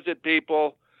and visit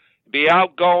people, be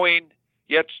outgoing,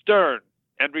 yet stern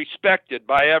and respected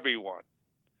by everyone.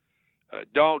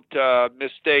 Don't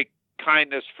mistake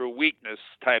kindness for weakness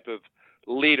type of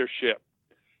leadership.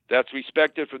 That's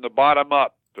respected from the bottom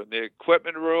up, from the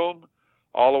equipment room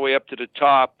all the way up to the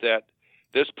top, that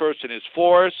this person is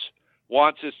for us,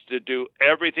 wants us to do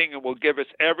everything and will give us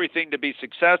everything to be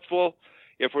successful.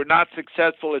 If we're not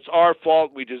successful, it's our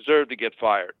fault. We deserve to get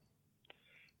fired.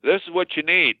 This is what you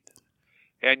need.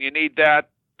 And you need that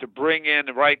to bring in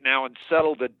right now and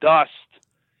settle the dust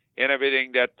and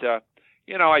everything that,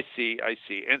 I see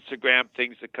Instagram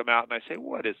things that come out and I say,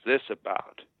 what is this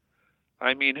about?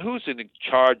 I mean, who's in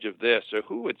charge of this, or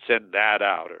who would send that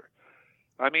out?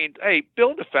 Hey,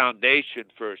 build a foundation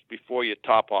first before you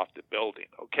top off the building,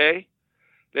 okay?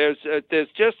 There's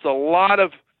just a lot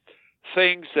of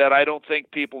things that I don't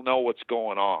think people know what's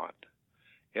going on.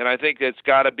 And I think it's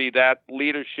got to be that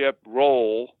leadership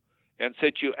role. And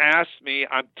since you asked me,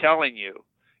 I'm telling you.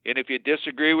 And if you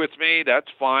disagree with me, that's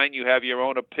fine. You have your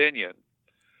own opinion.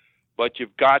 But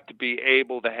you've got to be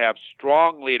able to have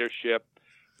strong leadership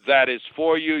that is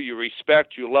for you, you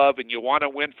respect, you love, and you want to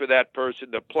win for that person.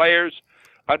 The players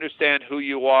understand who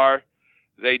you are.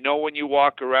 They know when you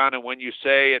walk around and when you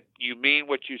say it, you mean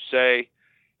what you say,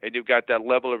 and you've got that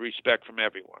level of respect from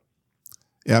everyone.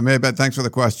 Yeah, Maybeth, thanks for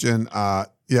the question. The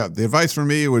advice for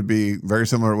me would be very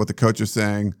similar to what the coach is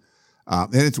saying.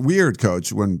 And it's weird,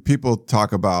 Coach, when people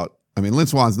talk about, Lynn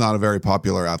Swann's not a very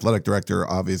popular athletic director,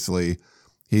 obviously.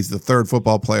 He's the 3rd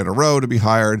football player in a row to be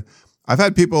hired. I've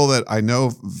had people that I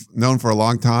known for a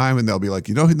long time, and they'll be like,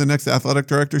 who the next athletic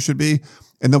director should be?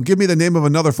 And they'll give me the name of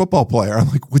another football player. I'm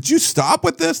like, would you stop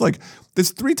with this? Like,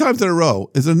 this 3 times in a row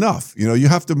is enough. You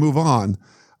have to move on.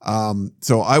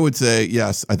 So I would say,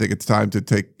 yes, I think it's time to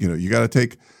take, you got to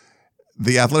take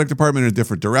the athletic department in a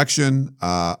different direction.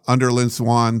 Under Lynn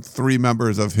Swann, 3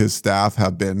 members of his staff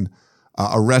have been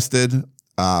arrested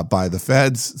by the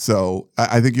feds. So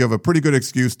I think you have a pretty good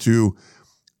excuse to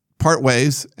part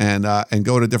ways and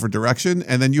go in a different direction.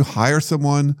 And then you hire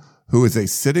someone who is a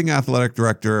sitting athletic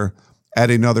director at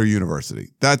another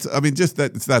university. It's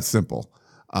that simple.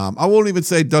 I won't even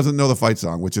say doesn't know the fight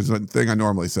song, which is a thing I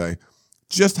normally say.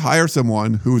 Just hire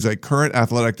someone who's a current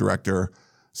athletic director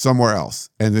somewhere else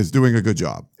and is doing a good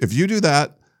job. If you do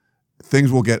that,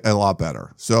 things will get a lot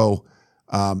better. So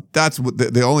that's what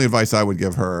the only advice I would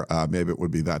give her, maybe it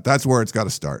would be that. That's where it's got to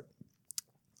start.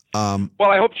 Well,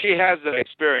 I hope she has that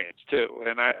experience too,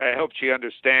 and I hope she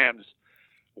understands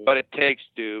what it takes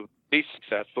to be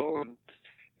successful.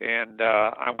 And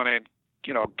I want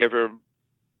to, give her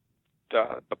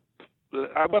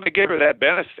I want to give her that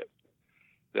benefit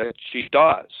that she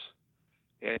does,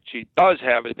 and she does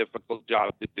have a difficult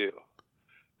job to do.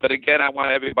 But again, I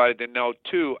want everybody to know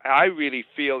too. I really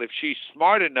feel if she's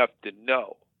smart enough to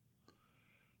know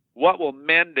what will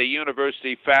mend the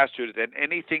university faster than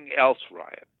anything else,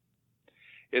 Ryan,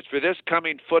 it's for this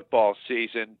coming football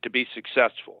season to be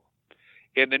successful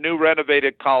in the new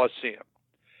renovated Coliseum,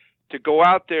 to go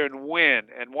out there and win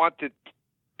and want the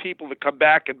people to come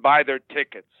back and buy their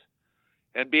tickets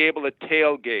and be able to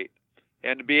tailgate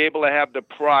and to be able to have the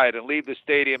pride and leave the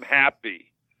stadium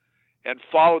happy and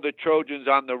follow the Trojans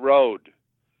on the road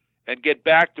and get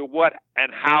back to what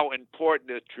and how important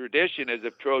the tradition is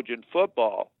of Trojan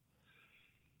football,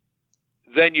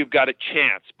 then you've got a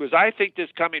chance. Because I think this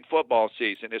coming football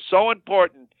season is so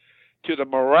important to the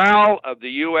morale of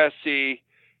the USC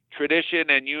tradition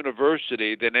and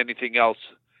university than anything else.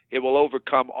 It will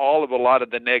overcome a lot of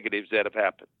the negatives that have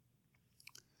happened.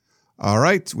 All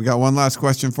right. We got one last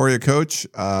question for you, Coach.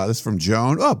 This is from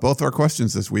Joan. Oh, both our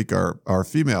questions this week are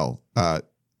female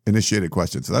initiated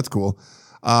questions, so that's cool.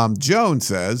 Joan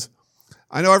says,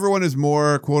 I know everyone is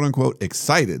more, quote unquote,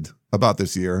 excited about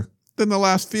this year than the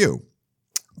last few.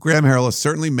 Graham Harrell is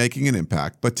certainly making an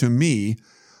impact, but to me,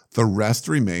 the rest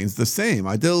remains the same.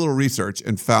 I did a little research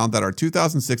and found that our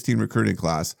 2016 recruiting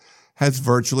class has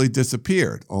virtually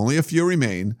disappeared. Only a few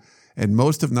remain, and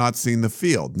most have not seen the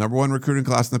field. Number 1 recruiting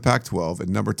class in the Pac-12 and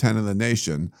number 10 in the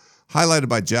nation, highlighted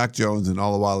by Jack Jones and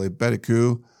Olawale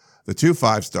Bedeku, the 2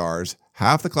 5-stars.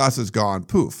 Half the class is gone,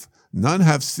 poof. None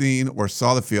have seen or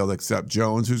saw the field except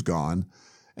Jones, who's gone,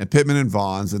 and Pittman and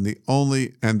Vaughns, and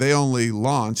they only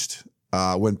launched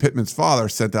when Pittman's father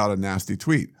sent out a nasty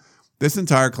tweet. This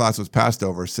entire class was passed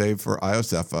over, save for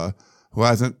Iosefa,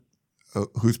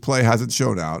 whose play hasn't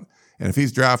shown out. And if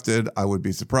he's drafted, I would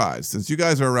be surprised. Since you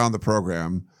guys are around the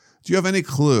program, do you have any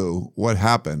clue what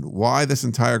happened? Why this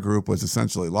entire group was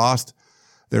essentially lost?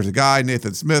 There's a guy,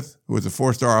 Nathan Smith, who was a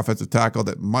 4-star offensive tackle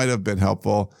that might have been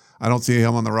helpful. I don't see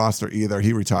him on the roster either.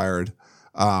 He retired.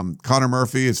 Connor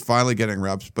Murphy is finally getting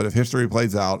reps, but if history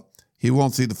plays out, he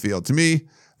won't see the field. To me,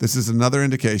 this is another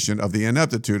indication of the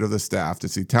ineptitude of the staff to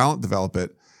see talent develop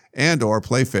it and or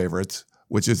play favorites,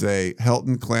 which is a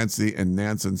Helton, Clancy, and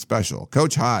Nansen special.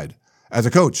 Coach Hyde, as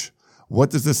a coach, what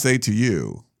does this say to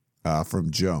you?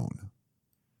 From Joan.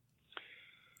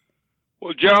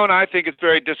 Well, Joan, I think it's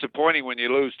very disappointing when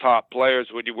you lose top players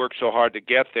when you work so hard to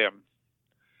get them.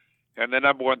 And the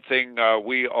number one thing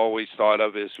we always thought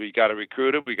of is we got to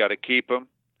recruit them, we got to keep them,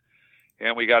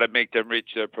 and we got to make them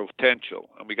reach their potential.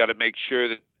 And we got to make sure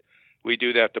that we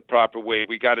do that the proper way.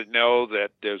 We got to know that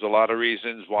there's a lot of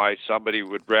reasons why somebody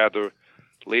would rather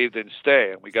leave than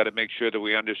stay. And we got to make sure that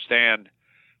we understand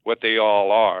what they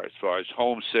all are as far as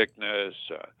homesickness,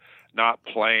 not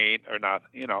playing or not,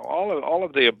 all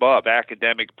of the above,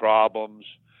 academic problems.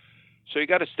 So you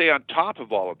got to stay on top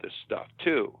of all of this stuff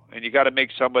too. And you got to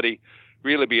make somebody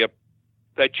really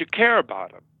that you care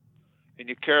about him and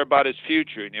you care about his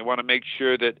future. And you want to make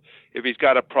sure that if he's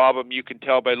got a problem, you can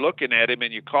tell by looking at him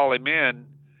and you call him in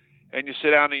and you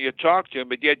sit down and you talk to him,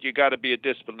 but yet you got to be a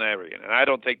disciplinarian. And I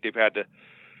don't think they've had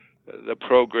the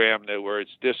program that where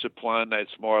it's discipline.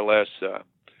 It's more or less,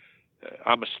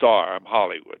 I'm a star, I'm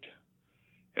Hollywood.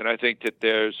 And I think that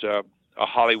there's a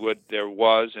Hollywood there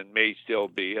was and may still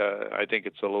be. I think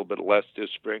it's a little bit less this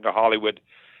spring, a Hollywood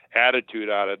attitude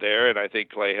out of there. And I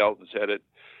think Clay Helton said it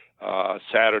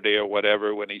Saturday or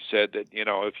whatever when he said that,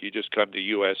 if you just come to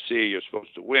USC, you're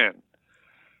supposed to win.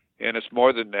 And it's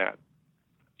more than that.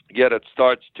 Yet it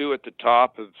starts, too, at the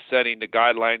top of setting the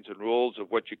guidelines and rules of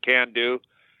what you can do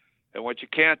and what you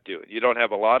can't do. You don't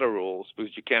have a lot of rules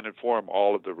because you can't inform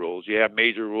all of the rules. You have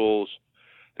major rules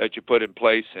that you put in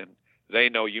place, and they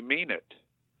know you mean it.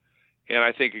 And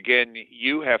I think, again,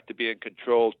 you have to be in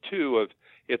control, too, of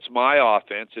it's my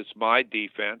offense, it's my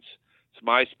defense, it's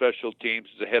my special teams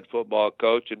as a head football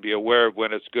coach, and be aware of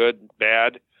when it's good and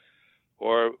bad,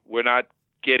 or we're not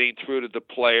getting through to the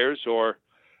players or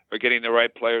getting the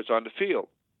right players on the field,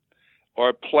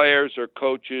 or players or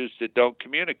coaches that don't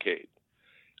communicate.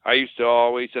 I used to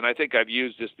always, and I think I've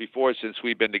used this before since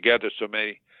we've been together so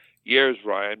many years,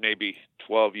 Ryan, maybe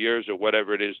 12 years or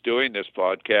whatever it is doing this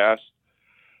podcast.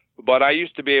 But I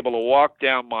used to be able to walk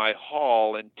down my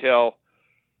hall and tell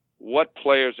what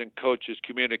players and coaches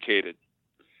communicated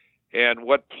and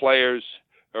what players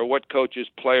or what coaches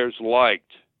players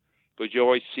liked, because you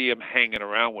always see them hanging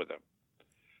around with them.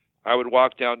 I would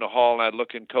walk down the hall and I'd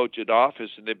look in coach's office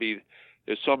and there'd be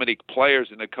there's so many players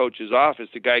in the coach's office,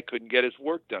 the guy couldn't get his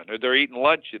work done, or they're eating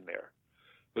lunch in there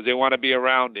because they want to be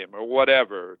around him or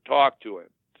whatever, or talk to him.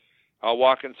 I'll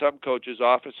walk in some coach's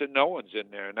office and no one's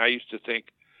in there. And I used to think,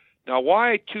 now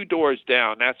why 2 doors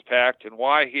down, that's packed, and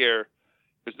why here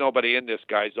there's nobody in this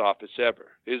guy's office ever?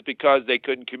 Is because they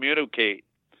couldn't communicate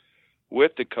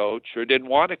with the coach, or didn't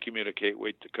want to communicate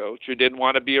with the coach, or didn't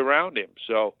want to be around him.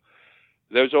 So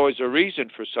there's always a reason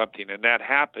for something and that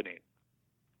happening.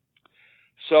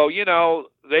 So,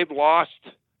 they've lost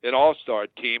an all-star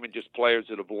team and just players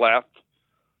that have left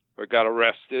or got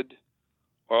arrested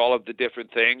or all of the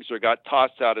different things, or got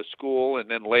tossed out of school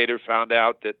and then later found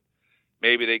out that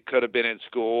maybe they could have been in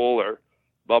school, or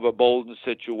Bubba Bolden's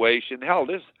situation. Hell,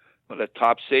 this one of the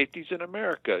top safeties in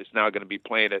America is now going to be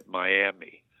playing at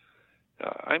Miami.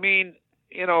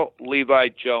 Levi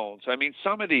Jones.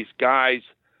 Some of these guys,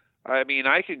 I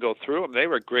can go through them. They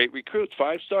were great recruits,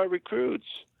 5-star recruits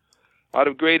out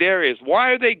of great areas. Why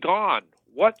are they gone?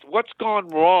 What's gone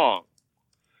wrong?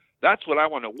 That's what I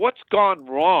want to know. What's gone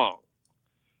wrong?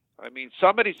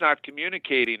 Somebody's not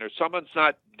communicating, or someone's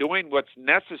not doing what's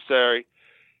necessary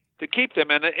to keep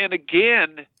them. And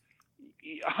again,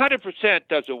 100%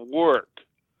 doesn't work.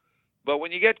 But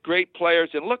when you get great players,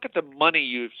 and look at the money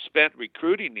you've spent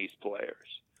recruiting these players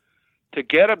to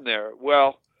get them there.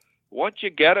 Well, once you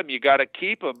get them, you got to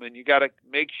keep them, and you got to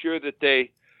make sure that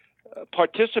they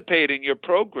participate in your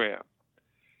program.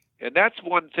 And that's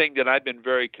one thing that I've been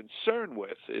very concerned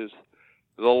with, is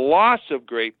the loss of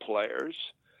great players,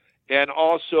 and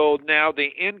also now the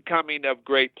incoming of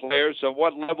great players and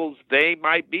what levels they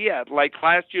might be at. Like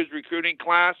last year's recruiting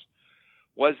class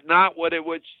was not what it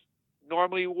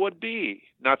normally would be.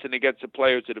 Nothing against the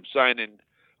players that have signed and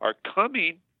are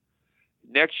coming.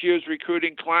 Next year's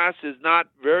recruiting class is not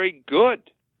very good,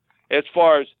 as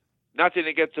far as nothing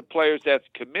against the players that's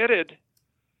committed,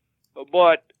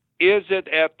 but is it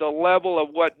at the level of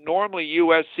what normally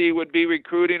USC would be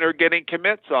recruiting or getting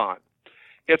commits on?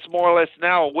 It's more or less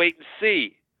now a wait and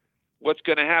see what's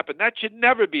going to happen. That should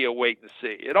never be a wait and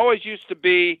see. It always used to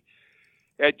be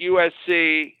at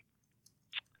USC,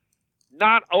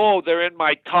 not, they're in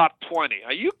my top 20.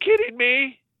 Are you kidding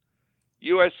me?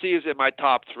 USC is in my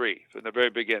top 3 from the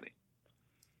very beginning.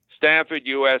 Stanford,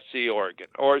 USC, Oregon,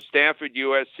 or Stanford,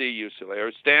 USC, UCLA,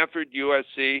 or Stanford,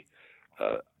 USC,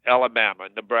 Alabama,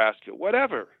 Nebraska,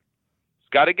 whatever. It's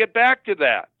got to get back to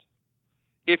that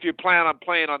if you plan on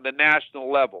playing on the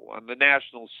national level, on the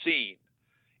national scene,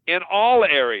 in all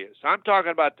areas. I'm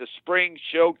talking about the spring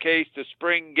showcase, the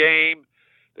spring game,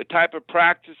 the type of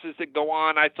practices that go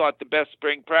on. I thought the best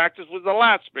spring practice was the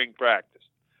last spring practice.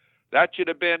 That should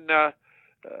have been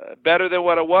better than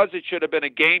what it was. It should have been a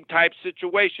game-type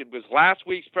situation, because last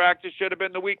week's practice should have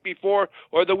been the week before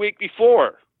or the week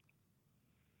before,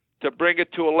 to bring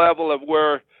it to a level of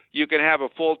where you can have a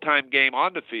full-time game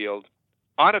on the field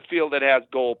that has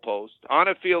goalposts, on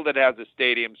a field that has a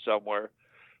stadium somewhere,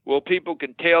 where people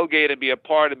can tailgate and be a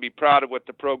part and be proud of what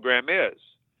the program is.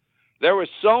 There were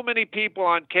so many people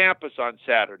on campus on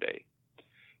Saturday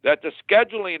that the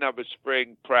scheduling of a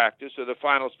spring practice, or the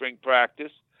final spring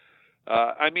practice,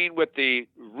 with the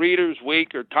Readers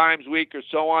Week or Times Week or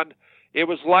so on, it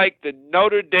was like the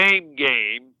Notre Dame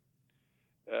game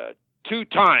 2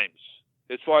 times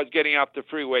as far as getting off the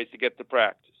freeways to get to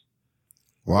practice.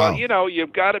 Wow. Well,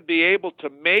 you've got to be able to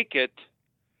make it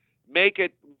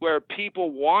where people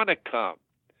want to come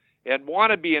and want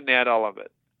to be in that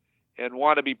element and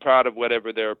want to be proud of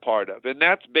whatever they're a part of. And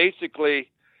that's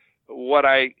basically what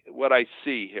I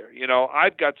see here.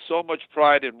 I've got so much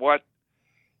pride in what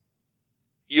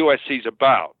USC's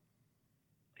about,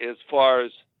 as far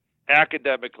as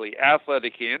academically,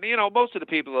 athletically. And, most of the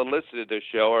people that listen to this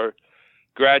show are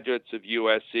graduates of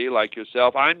USC, like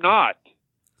yourself. I'm not.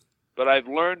 But I've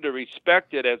learned to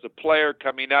respect it as a player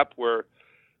coming up, where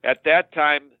at that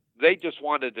time they just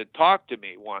wanted to talk to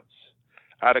me once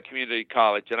out of community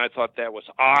college, and I thought that was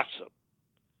awesome.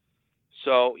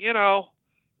 So,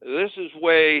 this is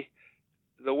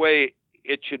the way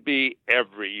it should be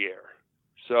every year.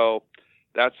 So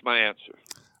that's my answer.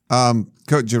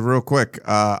 Coach, real quick,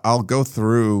 I'll go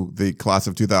through the class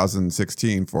of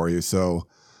 2016 for you. So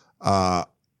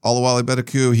Olawale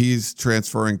Bedeku, he's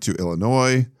transferring to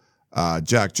Illinois.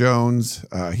 Jack Jones,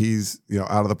 he's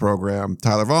out of the program.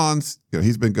 Tyler Vaughn's,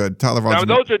 he's been good. Tyler Vaughn's.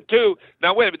 Now those are two.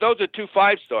 Now wait a minute, those are 2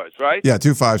 5-stars, right? Yeah,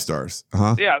 2 5-stars.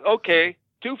 Yeah, okay.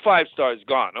 2 5-stars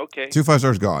gone. Okay. 2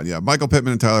 5-stars gone. Yeah, Michael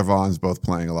Pittman and Tyler Vaughn's both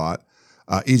playing a lot.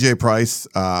 EJ Price,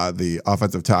 the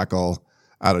offensive tackle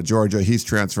out of Georgia, he's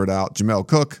transferred out. Jamel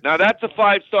Cook. Now that's a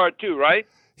 5-star too, right?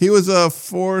 He was a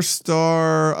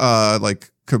 4-star,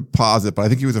 composite, but I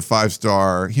think he was a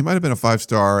 5-star. He might have been a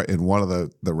 5-star in one of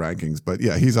the rankings, but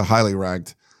yeah, he's a highly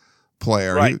ranked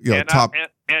player. Right.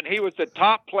 And he was the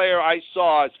top player I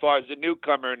saw as far as the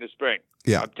newcomer in the spring.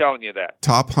 Yeah. I'm telling you that.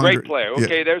 Top 100. Great player.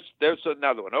 Okay, yeah. There's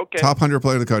another one. Okay. Top 100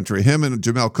 player in the country. Him and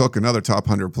Jamel Cook, another top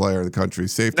 100 player in the country.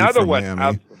 Safety another from one.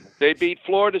 Miami. They beat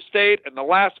Florida State in the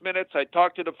last minutes. I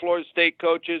talked to the Florida State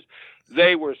coaches.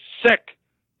 They were sick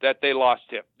that they lost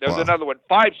him. There's another one.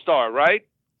 5-star, right?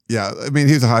 Yeah, I mean,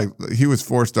 he was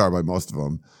 4-star by most of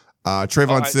them.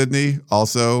 Trayvon Sidney,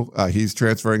 also, he's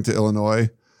transferring to Illinois.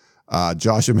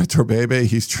 Joshua Metorbebe,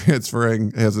 he's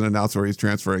transferring. He hasn't announced where he's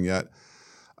transferring yet.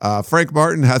 Frank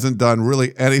Martin hasn't done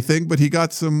really anything, but he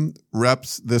got some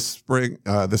reps this spring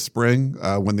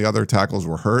when the other tackles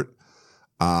were hurt.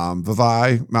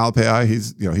 Vavai Malapai,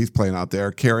 he's playing out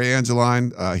there. Kerry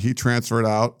Angeline, he transferred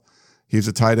out. He's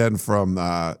a tight end from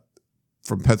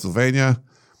Pennsylvania.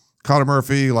 Connor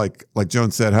Murphy, like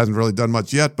Jones said, hasn't really done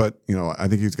much yet, but I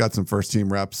think he's got some first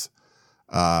team reps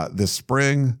this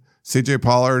spring. CJ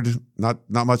Pollard, not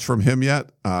much from him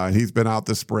yet. He's been out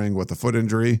this spring with a foot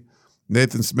injury.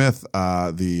 Nathan Smith,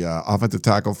 the offensive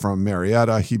tackle from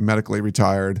Marietta, he medically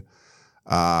retired.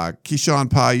 Keyshawn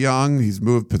Pai Young, he's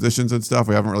moved positions and stuff.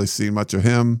 We haven't really seen much of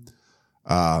him.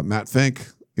 Matt Fink,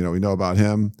 we know about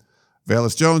him.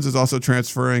 Velus Jones is also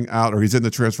transferring out, or he's in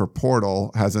the transfer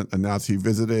portal, hasn't announced. He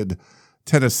visited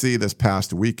Tennessee this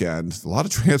past weekend. A lot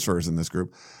of transfers in this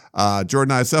group.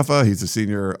 Jordan Iosefa, he's a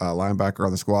senior linebacker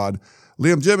on the squad.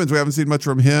 Liam Jimmons, we haven't seen much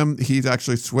from him. He's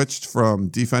actually switched from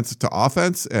defense to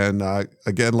offense. And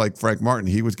again, like Frank Martin,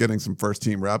 he was getting some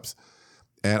first-team reps.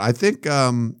 And I think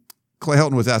Clay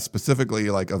Helton was asked specifically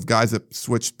of guys that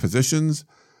switched positions,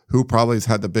 who probably has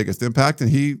had the biggest impact. And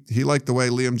he liked the way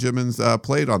Liam Jimmons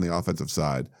played on the offensive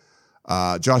side.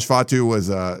 Josh Fatu was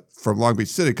from Long Beach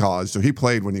City College, so he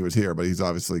played when he was here, but he's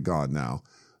obviously gone now.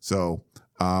 So,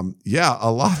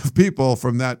 a lot of people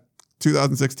from that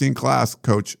 2016 class,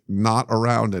 Coach, not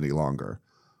around any longer.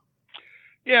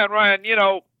 Yeah, and Ryan,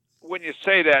 when you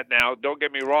say that now, don't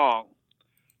get me wrong.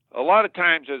 A lot of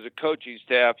times as a coaching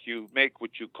staff, you make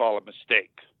what you call a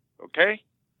mistake, okay?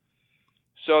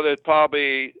 So there's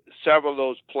probably several of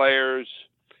those players,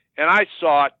 and I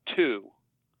saw it too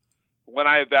when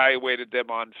I evaluated them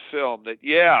on film, that,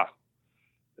 yeah,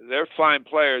 they're fine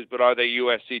players, but are they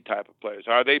USC type of players?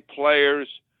 Are they players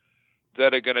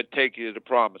that are going to take you to the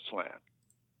promised land?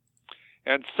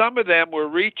 And some of them were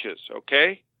reaches,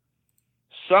 okay?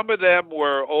 Some of them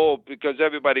were, because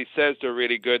everybody says they're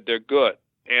really good, they're good.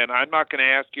 And I'm not going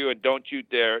to ask you, and don't you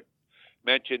dare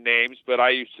mention names, but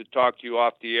I used to talk to you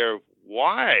off the air.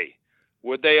 Why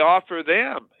would they offer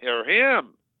them or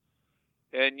him?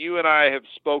 And you and I have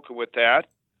spoken with that,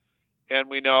 and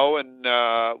we know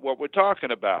what we're talking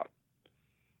about.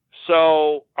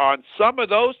 So on some of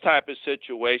those type of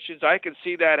situations, I can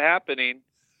see that happening,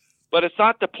 but it's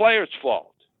not the player's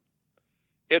fault.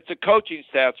 It's the coaching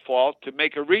staff's fault to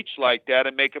make a reach like that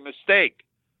and make a mistake.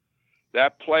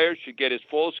 That player should get his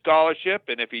full scholarship,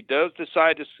 and if he does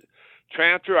decide to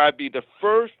transfer, I'd be the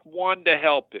first one to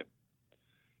help him,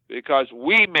 because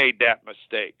we made that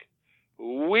mistake.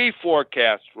 We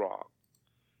forecast wrong.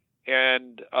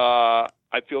 And I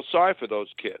feel sorry for those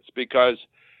kids, because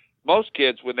most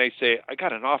kids, when they say, I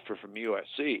got an offer from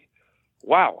USC,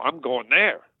 wow, I'm going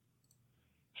there.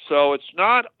 So it's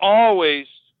not always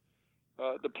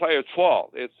the player's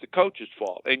fault. It's the coach's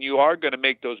fault. And you are going to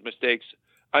make those mistakes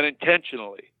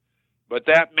unintentionally. But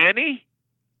that many,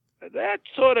 that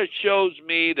sort of shows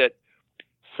me that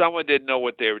someone didn't know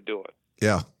what they were doing.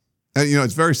 Yeah. And,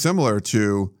 it's very similar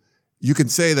to, you can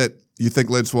say that you think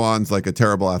Lynn Swann's like a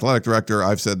terrible athletic director.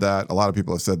 I've said that. A lot of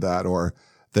people have said that. Or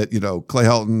that, Clay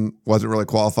Helton wasn't really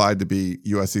qualified to be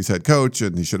USC's head coach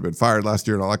and he should have been fired last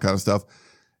year and all that kind of stuff.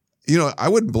 I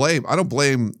don't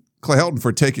blame Clay Helton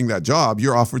for taking that job.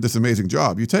 You're offered this amazing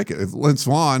job. You take it. If Lynn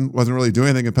Swann wasn't really doing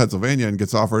anything in Pennsylvania and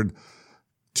gets offered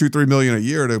 $2-3 million a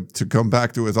year to come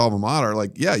back to his alma mater,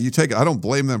 yeah, you take it. I don't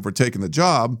blame them for taking the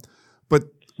job, but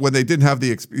when they didn't have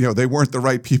they weren't the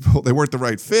right people, they weren't the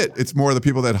right fit. It's more the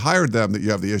people that hired them that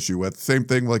you have the issue with. Same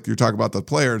thing like you're talking about the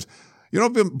players. You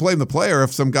don't blame the player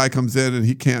if some guy comes in and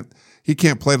he can't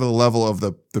play to the level of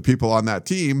the people on that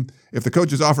team. If the coach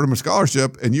has offered him a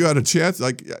scholarship and you had a chance,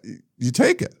 you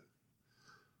take it.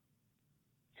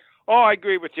 Oh, I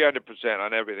agree with you 100%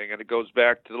 on everything, and it goes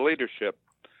back to the leadership.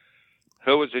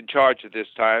 Who was in charge at this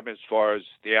time as far as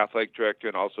the athletic director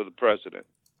and also the president?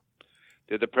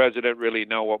 Did the president really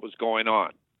know what was going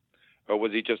on? Or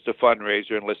was he just a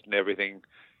fundraiser and listened to everything?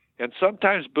 And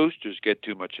sometimes boosters get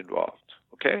too much involved,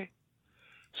 okay?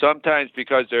 Sometimes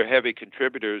because they're heavy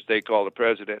contributors, they call the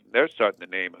president, and they're starting to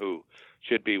name who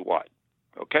should be what.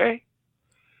 Okay?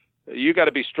 You got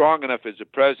to be strong enough as a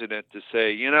president to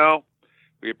say,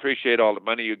 we appreciate all the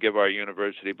money you give our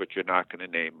university, but you're not going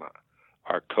to name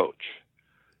our coach.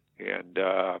 And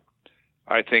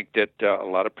I think that a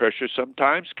lot of pressure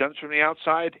sometimes comes from the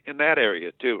outside in that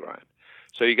area too, Ryan.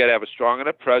 So you got to have a strong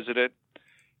enough president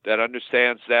that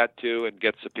understands that too and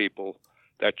gets the people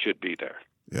that should be there.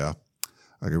 Yeah,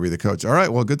 I agree with the coach. All right,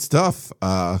 well, good stuff.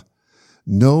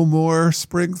 No more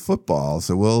spring football,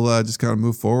 so we'll just kind of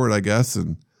move forward, I guess,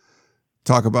 and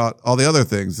talk about all the other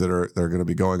things that are going to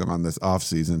be going on this off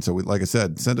season. So, like I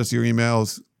said, send us your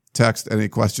emails, text, any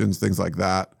questions, things like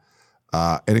that.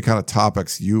 Any kind of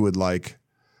topics you would like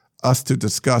us to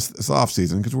discuss this off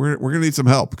season, because we're going to need some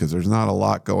help because there's not a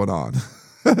lot going on.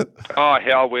 Oh,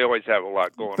 hell, we always have a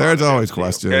lot going on. There's always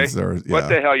questions. Okay? What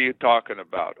the hell are you talking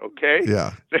about, okay?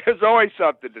 Yeah. There's always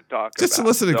something to talk about. Just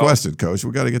soliciting questions, Coach.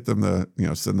 We got to get them to,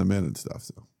 send them in and stuff.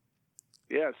 So.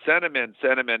 Yeah, send them in.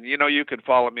 You can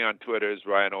follow me on Twitter, as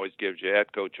Ryan always gives you,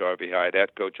 at Coach Harvey Hyde,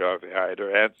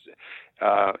 or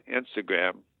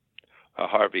Instagram,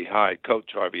 Harvey Hyde,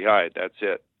 Coach Harvey Hyde. That's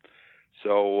it.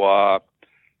 So,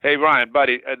 hey, Ryan,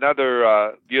 buddy,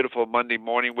 another beautiful Monday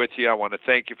morning with you. I want to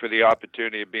thank you for the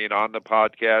opportunity of being on the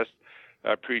podcast.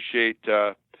 I appreciate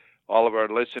all of our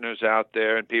listeners out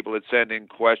there and people that send in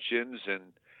questions and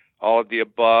all of the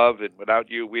above. And without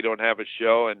you, we don't have a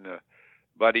show. And,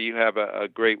 buddy, you have a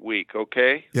great week,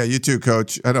 okay? Yeah, you too,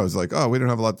 Coach. I know it's like, we don't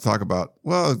have a lot to talk about.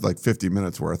 Well, it's like 50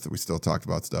 minutes worth that we still talked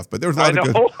about stuff. But there was a lot of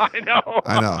good. I know.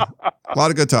 A lot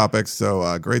of good topics.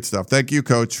 So great stuff. Thank you,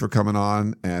 Coach, for coming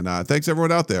on. And thanks,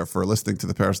 everyone out there, for listening to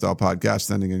the Peristyle Podcast,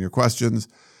 sending in your questions,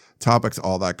 topics,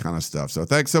 all that kind of stuff. So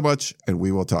thanks so much, and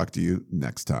we will talk to you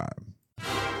next time.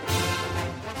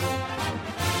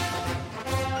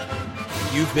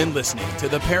 You've been listening to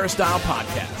the Peristyle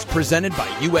Podcast, presented by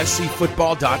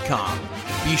USCFootball.com.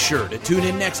 Be sure to tune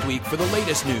in next week for the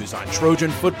latest news on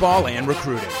Trojan football and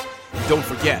recruiting. And don't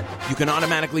forget, you can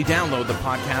automatically download the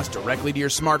podcast directly to your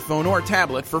smartphone or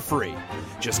tablet for free.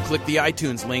 Just click the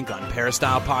iTunes link on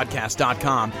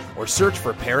peristylepodcast.com or search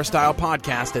for Peristyle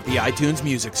Podcast at the iTunes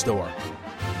Music Store.